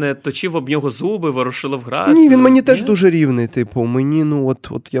ти не точив об нього зуби, ворушилов град? Ні, він мені теж дуже рівний, мені,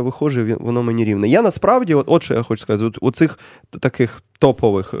 от я виходжу, воно мені рівне. Я насправді, от що я хочу сказати, у цих таких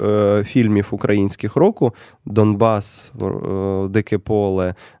топових фільмів українських року: Донбас, «Дике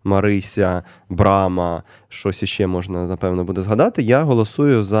поле», Марися, Брама, щось іще можна, напевно, буде згадати. Я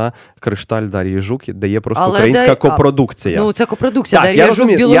голосую за «Кришталь» Дар'ї Жук, де є просто українська копродукція. Це копродукція, так, Дар'я Жук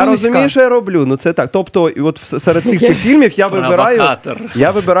білоруська. Я розумію, що я роблю, це так. Тобто, от серед цих фільмів я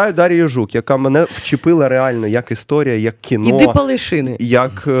вибираю Дар'ю Жук, яка мене вчепила реально як історія, як кіно. Іди пали шини.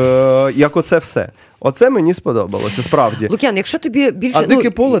 Як оце все. Оце мені сподобалося, справді. Лук'ян, якщо тобі більше... А «Дике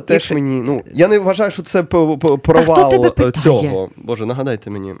поле» теж мені... Я не вважаю, що це провал цього. Боже, нагадайте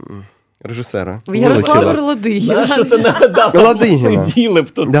мені режисера. Ярослав Ладигіна. Що ти нагадав? Сиділи б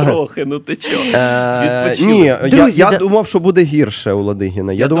тут трохи, ти чого? Ні, я думав, що буде гірше у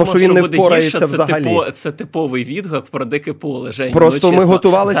Ладигіна. Я думав, що він не впорається взагалі. Це типовий відгук про «Дике поле», Жень. Просто ми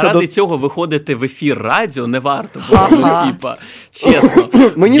готувалися заради цього виходити в ефір радіо не варто було,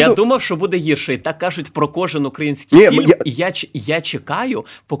 чесно. Я думав, що буде гірше. І так кажуть про кожен український фільм. І я чекаю,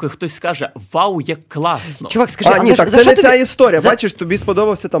 поки хтось скаже: «Вау, як класно». Чувак, скажи, ні, так це не ця історія. Бачиш, тобі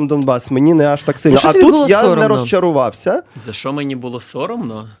сподобався там Донбас. Мені не аж так сильно. А тут я не розчарувався. За що мені було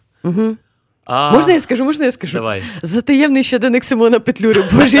соромно? Угу. Можна я скажу? Давай. За таємний щоденник Симона Петлюри.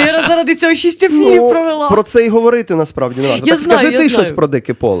 Боже, я заради цього 6 ефірів провела. Про це і говорити насправді не варто. Так скажи ти щось про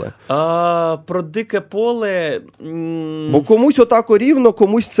 «Дике поле». Про «Дике поле»... Бо комусь отако рівно,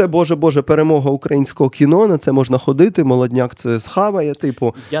 комусь це, боже, перемога українського кіно, на це можна ходити, молодняк це схаває,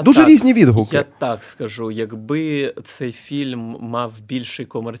 дуже різні відгуки. Я так скажу, якби цей фільм мав більший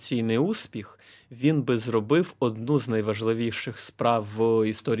комерційний успіх, він би зробив одну з найважливіших справ в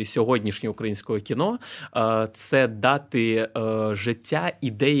історії сьогоднішнього українського кіно – це дати життя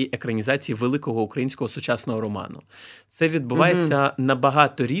ідеї екранізації великого українського сучасного роману. Це відбувається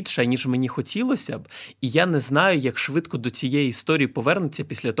набагато рідше, ніж мені хотілося б, і я не знаю, як швидко до цієї історії повернуться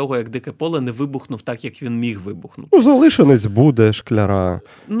після того, як «Дике поле» не вибухнув так, як він міг вибухнути. «Залишенець» буде, Шкляра,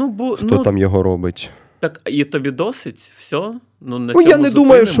 хто там його робить. Так, і тобі досить? Все? Я не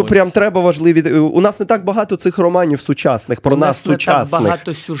думаю, що прям треба важливі... У нас не так багато цих романів сучасних, про нас сучасних. У нас не так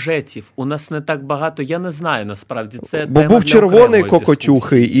багато сюжетів, у нас не так багато, я не знаю, насправді, це бо був червоний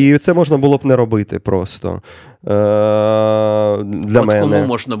Кокотюхи, і це можна було б не робити просто. Для мене. Кому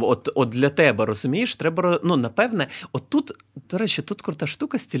можна, от для тебе, розумієш, треба, напевне, тут, до речі, тут крута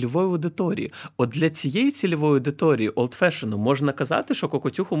штука з цільової аудиторії. От для цієї цільової аудиторії, олдфешену, можна казати, що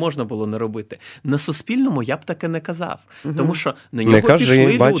Кокотюху можна було не робити. На Суспільному я б таке не казав. Тому що на нього пішли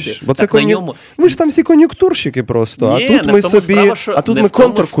люди. Бо це Ви ж там всі кон'юнктурщики просто, ні, а тут ми собі, а тут ми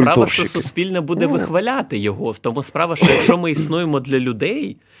контркультурщики. Справа, що Суспільне буде вихваляти його. В тому справа, що якщо ми існуємо для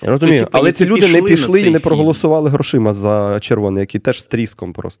людей... Розумію, але ці люди не пішли і не проголосували грошима за червоний, який теж з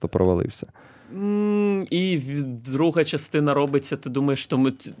тріском просто провалився. І друга частина робиться, ти думаєш,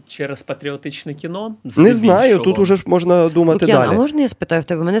 тому через патріотичне кіно? Не знаю, тут уже ж можна думати Лук'ян, далі. А можна я спитаю в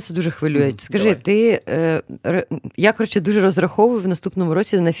тебе? Мене це дуже хвилює. Скажи, я, дуже розраховую в наступному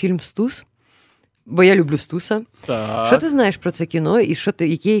році на фільм «Стус», бо я люблю Стуса. Так. Що ти знаєш про це кіно і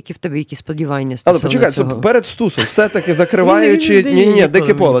які в тебе які сподівання стосовно цього? Але почекай, перед Стусом все-таки закриваючи... Ні,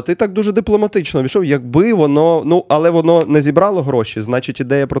 Дике поле, ти так дуже дипломатично пішов, якби воно... але воно не зібрало гроші, значить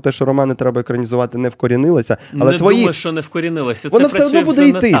ідея про те, що романи треба екранізувати, не вкорінилася. Але думаю, що не вкорінилася. Воно все одно буде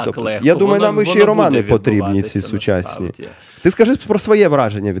йти. Я думаю, нам ще й романи потрібні ці сучасні. Ти скажи про своє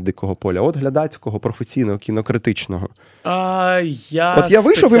враження від Дикого поля, от глядацького, професійного, кінокритичного. Я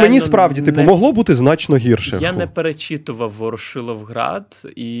вийшов і мені справді, могло бути значно гірше. Я не перечитував Ворошиловград,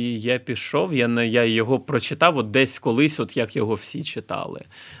 і я пішов, я його прочитав десь колись, як його всі читали.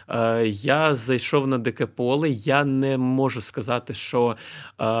 Я зайшов на Дике поле, я не можу сказати, що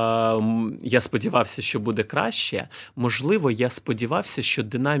я сподівався, що буде краще. Можливо, я сподівався, що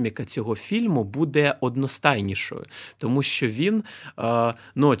динаміка цього фільму буде одностайнішою, тому що він,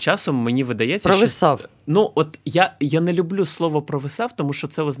 часом мені видається, провисав. Я не люблю слово «провисав», тому що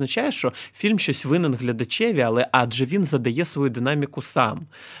це означає, що фільм щось винен глядачеві, адже він задає свою динаміку сам.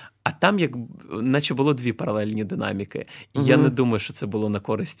 А там, наче було дві паралельні динаміки. І я не думаю, що це було на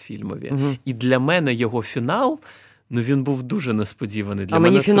користь фільмові. І для мене його фінал... він був дуже несподіваний. Для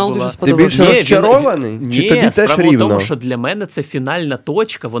мене мені фінал дуже Ти сподобався. більше розчарований? Чи тобі теж справа рівно? в тому, що для мене це фінальна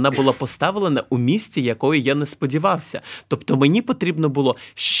точка, вона була поставлена у місці, якої я не сподівався. Тобто мені потрібно було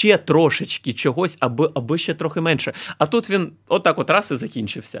ще трошечки чогось, аби ще трохи менше. А тут він раз і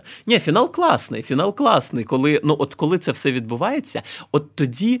закінчився. Ні, фінал класний. Коли це все відбувається,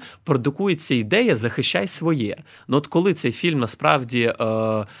 тоді продукується ідея «захищай своє». Коли цей фільм насправді...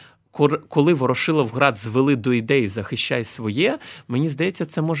 Коли Ворошиловград звели до ідеї «захищай своє», мені здається,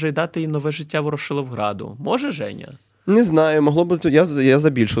 це може і дати і нове життя Ворошиловграду. Може, Женя? Не знаю, могло б... Я за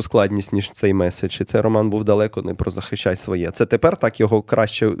більшу складність, ніж цей меседж. І цей роман був далеко не про «захищай своє». Це тепер так його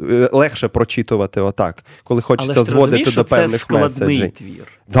легше прочитувати отак, коли хочеться зводити до певних меседжів. Але ж ти розумієш, що це складний твір.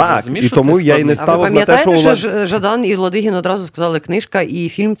 Так, і тому я і не ставив на те, що... А ви пам'ятаєте, що Жадан і Ладигін одразу сказали, книжка і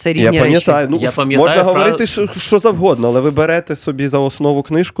фільм – це різні речі? Я пам'ятаю. Можна говорити що завгодно, але ви берете собі за основу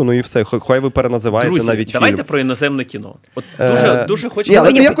книжку, і все, хай ви переназиваєте навіть фільм. Друзі, давайте про іноземне кіно. Дуже хочеться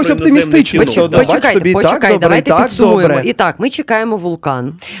але ти якось оптимістично. Почекай, давайте підсумуємо. І так, ми чекаємо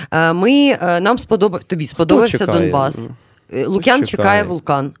 «Вулкан». Нам тобі сподобався «Донбас». Лук'ян чекає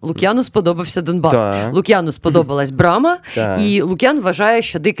 «Вулкан». Лук'яну сподобався «Донбас». Так. Лук'яну сподобалась «Брама». Так. І Лук'ян вважає,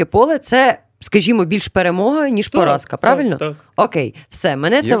 що «Дике поле» – це, скажімо, більш перемога, ніж поразка. Правильно? Так. Окей, все.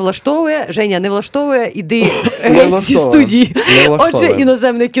 Мене це влаштовує. Женя не влаштовує. Іди геть зі студії. Отже,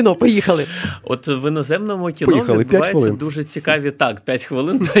 іноземне кіно. Поїхали. В іноземному кіно відбуваються дуже цікаві... 5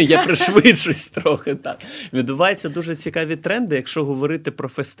 хвилин, я пришвидшусь трохи. Відбуваються дуже цікаві тренди, якщо говорити про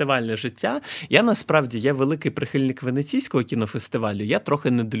фестивальне життя. Я великий прихильник Венеційського кінофестивалю. Я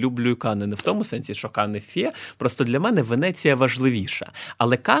трохи недолюблюю Канни. Не в тому сенсі, що Канни фє. Просто для мене Венеція важливіша.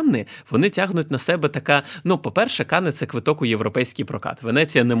 Але Канни, вони тягнуть на себе така... по-перше, Канни – це квиток у європейський прокат.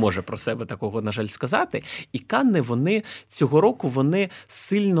 Венеція не може про себе такого, на жаль, сказати. І Канни, цього року,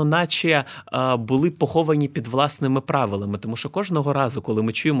 сильно наче були поховані під власними правилами. Тому що кожного разу, коли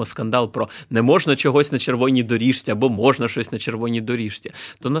ми чуємо скандал про не можна чогось на червоній доріжці або можна щось на червоній доріжці,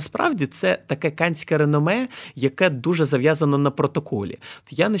 то насправді це таке канське реноме, яке дуже зав'язано на протоколі.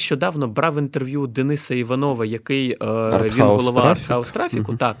 Я нещодавно брав інтерв'ю Дениса Іванова, який він голова Артхаус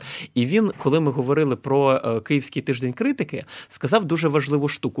Трафіку. Так. І він, коли ми говорили про Київський тиждень критики, сказав дуже важливу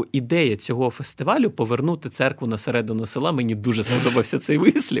штуку. Ідея цього фестивалю повернути церкву на середину села, мені дуже сподобався цей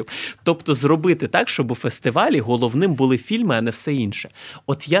вислів. Тобто зробити так, щоб у фестивалі головним були фільми, а не все інше.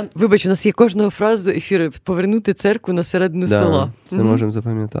 Вибач, у нас є кожного фразу ефіру «повернути церкву на середину села». Це можемо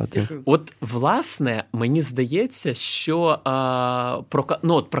запам'ятати. От, власне, мені здається, що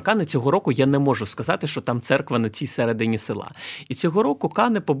про Кани цього року я не можу сказати, що там церква на цій середині села. І цього року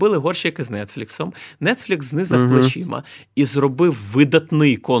Кани побили горщики з Нетфліксом. Нетфлікс знизав плечима і зробив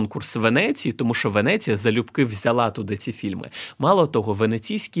видатний конкурс Венеції, тому що Венеція залюбки взяла туди ці фільми. Мало того,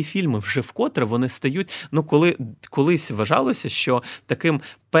 венеційські фільми вже вкотре вони стають, колись вважалося, що таким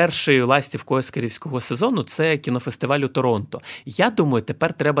першою ластівкою оскарівського сезону це кінофестиваль у Торонто. Я думаю,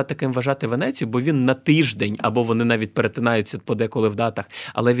 тепер треба таким вважати Венецію, бо він на тиждень, або вони навіть перетинаються подеколи в датах,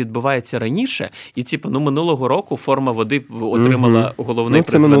 але відбувається раніше. І минулого року «Форма води» отримала головний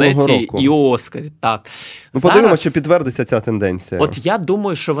приз Венеції і Оскар. Так. Подивимося, чи підтвердиться ця тенденція. От я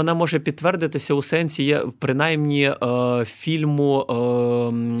думаю, що вона може підтвердитися у сенсі, принаймні, фільму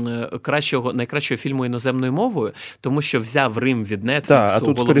найкращого фільму іноземною мовою, тому що взяв Рим від Нетфліксу. А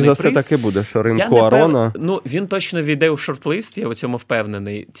тут, скоріше за все, таки буде, що Рим Куарона. Він точно війде у шорт-лист, я у цьому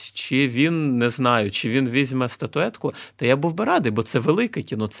впевнений. Чи він, не знаю, чи він візьме статуетку, то я був би радий, бо це велике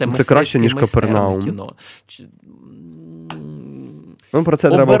кіно, це краще, ніж Капернаум. Кіно. Про це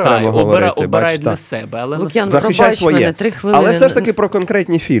треба окремо говорити. Обирай для себе. Але Лук'ян, захищай своє. Але все ж таки про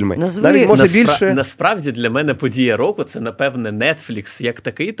конкретні фільми. Навіть, може, більше... Насправді для мене подія року – це, напевне, Netflix як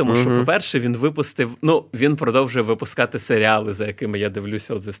такий, тому що, по-перше, він випустив, він продовжує випускати серіали, за якими я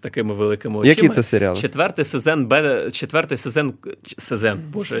дивлюся з такими великими очима. Які це серіали? Четвертий сезон.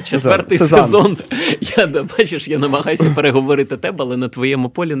 Бачиш, я намагаюся переговорити тебе, але на твоєму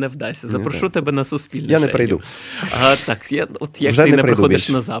полі не вдасться. Запрошу тебе на Суспільне. Я не прийду. Так, як ти не приходиш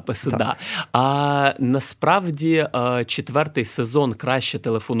на записи. Да. Насправді, четвертий сезон «Краще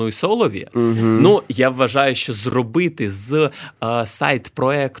телефонуй Солові». Я вважаю, що зробити з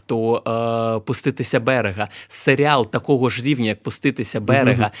сайт-проекту «Пуститися берега» серіал такого ж рівня, як «Пуститися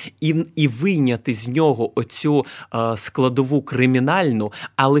берега», і вийняти з нього оцю складову кримінальну,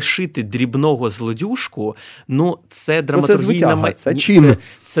 а лишити дрібного злодюжку, це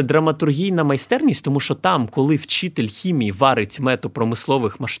драматургійна майстерність, тому що там, коли вчитель хімії варить мед у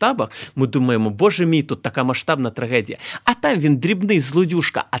промислових масштабах, ми думаємо, боже мій, тут така масштабна трагедія. А там він дрібний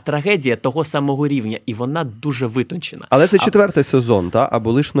злодюжка, а трагедія того самого рівня, і вона дуже витончена. Але це четвертий сезон, та?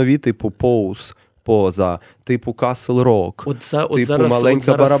 Або лиш нові типу «Pose», «Поза», типу «Castle Rock», типу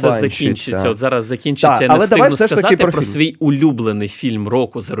 «Маленька барабанщиця». Зараз закінчиться. Я не встигну сказати про свій улюблений фільм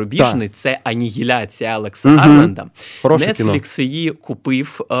року зарубіжний. Це «Анігіляція» Алекса Гарланда. Netflix її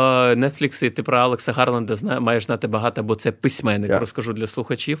купив. Netflix, ти про Алекса Гарланда маєш знати багато, бо це письменник, розкажу для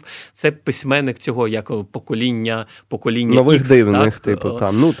слухачів. Це письменник цього покоління нових X, дивних, типу,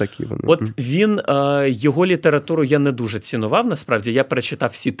 там, такі вони. От він, його літературу я не дуже цінував, насправді. Я перечитав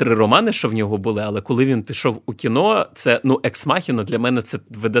всі 3 романи, що в нього були, але коли він пішов у кіно, це, «Екс Махіна» для мене це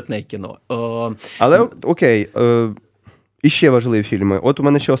видатне кіно. Але, окей, і ще важливі фільми. От у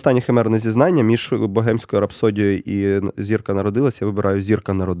мене ще останнє химерне зізнання між «Богемською рапсодією» і «Зірка народилася». Я вибираю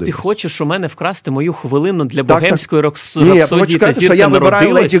 «Зірка народилася». Ти хочеш у мене вкрасти мою хвилину для «Богемської рапсодії» та «Зірка народилася»? Що я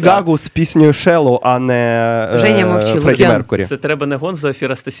вибираю Леді Гагу з піснею «Шеллоу», а не Фредді Меркурі. Це треба не Гонзо, а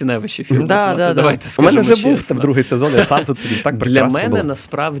Фіра Стасіневича фільм. Давайте у мене вже був там другий сезон, я сам тут сидів, так прекрасно було. Для мене, було.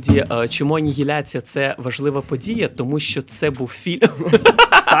 насправді, чому «Анігіляція» – це важлива подія, тому що це був фільм,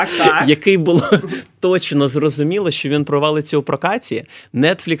 який було точно зрозуміло, що він провалиться у прокаті.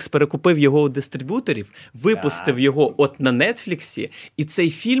 Netflix перекупив його у дистриб'юторів, випустив його на Netflix, і цей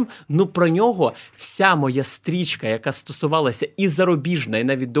фільм, про нього вся моя стрічка, яка стосувалася і зарубіжна, і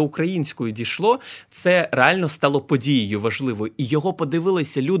навіть до української дійшло, це реально стало подією важливою. І його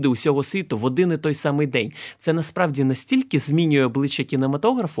подивилися люди усього світу в один і той самий день. Це насправді настільки змінює обличчя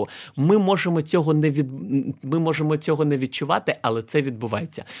кінематографу, ми можемо цього не відчувати, але це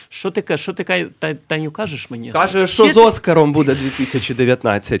відбувається. Що ти Таню, кажеш мені? Каже, що з Оскаром буде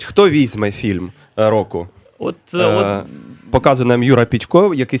 2019. Хто візьме фільм року? Показує нам Юра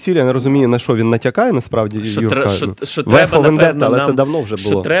Пітько, якийсь фільм, я не розумію, на що він натякає, насправді. Що треба, напевно, але це давно вже було.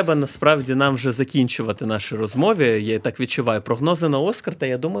 Що треба, насправді, нам вже закінчувати наші розмови. Я так відчуваю. Прогнози на Оскар, та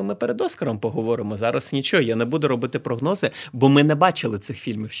я думаю, ми перед Оскаром поговоримо. Зараз нічого, я не буду робити прогнози, бо ми не бачили цих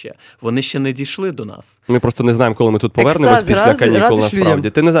фільмів ще. Вони ще не дійшли до нас. Ми просто не знаємо, коли ми тут повернемось після канікул, насправді.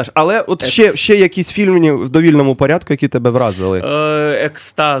 Ти не знаєш. Але от ще якісь фільми в довільному порядку, які тебе вразили?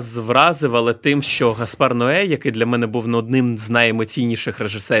 Екстаз вразив, але тим, що Гаспар Ноє, який для мене був одним одним з найемоційніших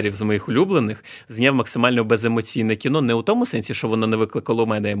режисерів з моїх улюблених, зняв максимально беземоційне кіно. Не у тому сенсі, що воно не викликало у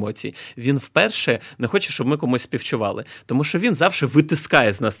мене емоцій. Він вперше не хоче, щоб ми комусь співчували. Тому що він завжди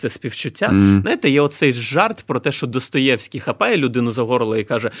витискає з нас це співчуття. Знаєте, є оцей жарт про те, що Достоєвський хапає людину за горло і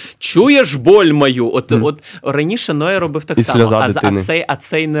каже: «Чуєш боль мою?» От раніше Ноя робив так само, а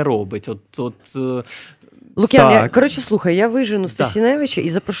цей не робить. Лук'ян, слухай, я вижену Стасіневича і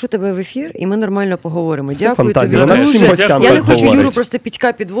запрошу тебе в ефір, і ми нормально поговоримо. Дякую тобі дуже. Я не хочу Юру просто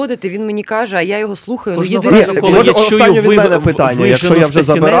Підька підводити, він мені каже, а я його слухаю. Коли я чую від мене питання, якщо я вже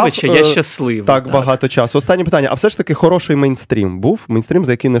забирав, я щасливий. Так багато часу. Останнє питання, а все ж таки хороший мейнстрім був? Мейнстрім,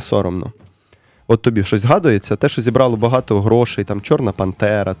 за який не соромно? От тобі щось згадується? Те, що зібрало багато грошей, там «Чорна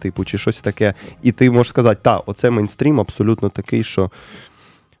пантера», типу, чи щось таке, і ти можеш сказати, оце мейнстрім абсолютно такий, що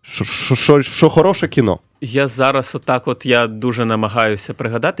хороше кіно. Я зараз я дуже намагаюся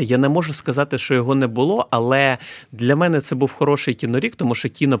пригадати. Я не можу сказати, що його не було, але для мене це був хороший кінорік, тому що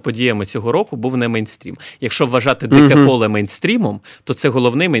кіноподіями цього року був не мейнстрім. Якщо вважати «Дике поле» мейнстрімом, то це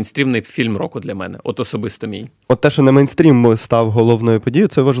головний мейнстрімний фільм року для мене. От особисто мій. От те, що не мейнстрім став головною подією,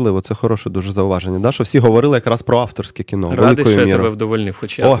 це важливо, це хороше дуже зауваження. Да? Що всі говорили якраз про авторське кіно. Радий, що я тебе вдовольнив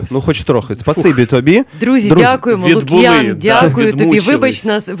хоч якось. Хоч трохи. Спасибі тобі. Друзі, дякуємо. Лук'ян, дякую тобі.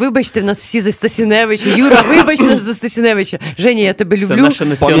 Вибачте в нас всі за Стасіневича. Юра, вибач нас за Стасіневича. Женя, я тебе люблю. Це наше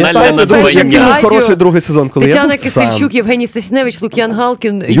національне надбання. Який був хороший другий сезон, коли Тетяна я був Кисельчук, Євгеній Стасіневич, Лук'ян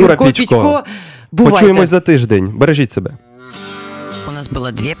Галкін, Юрко Підько. Бувайте. Почуємось за тиждень. Бережіть себе. У нас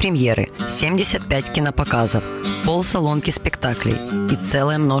было 2 премьеры, 75 кинопоказов, полсалонки спектаклей и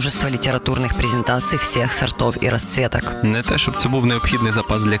целое множество литературных презентаций всех сортов и расцветок. Не те, щоб це був необхідний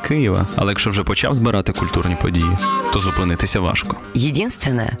запас для Києва, але якщо вже почав збирати культурні події, то зупинитися важко.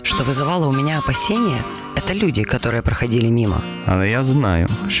 Единственное, что вызывало у меня опасения, это люди, которые проходили мимо. Але я знаю,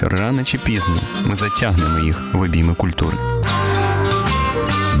 що рано чи пізно ми затягнемо їх в обійми культури.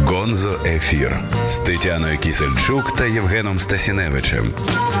 Гонзо Ефір з Тетяною Кісельчук та Євгеном Стасіневичем.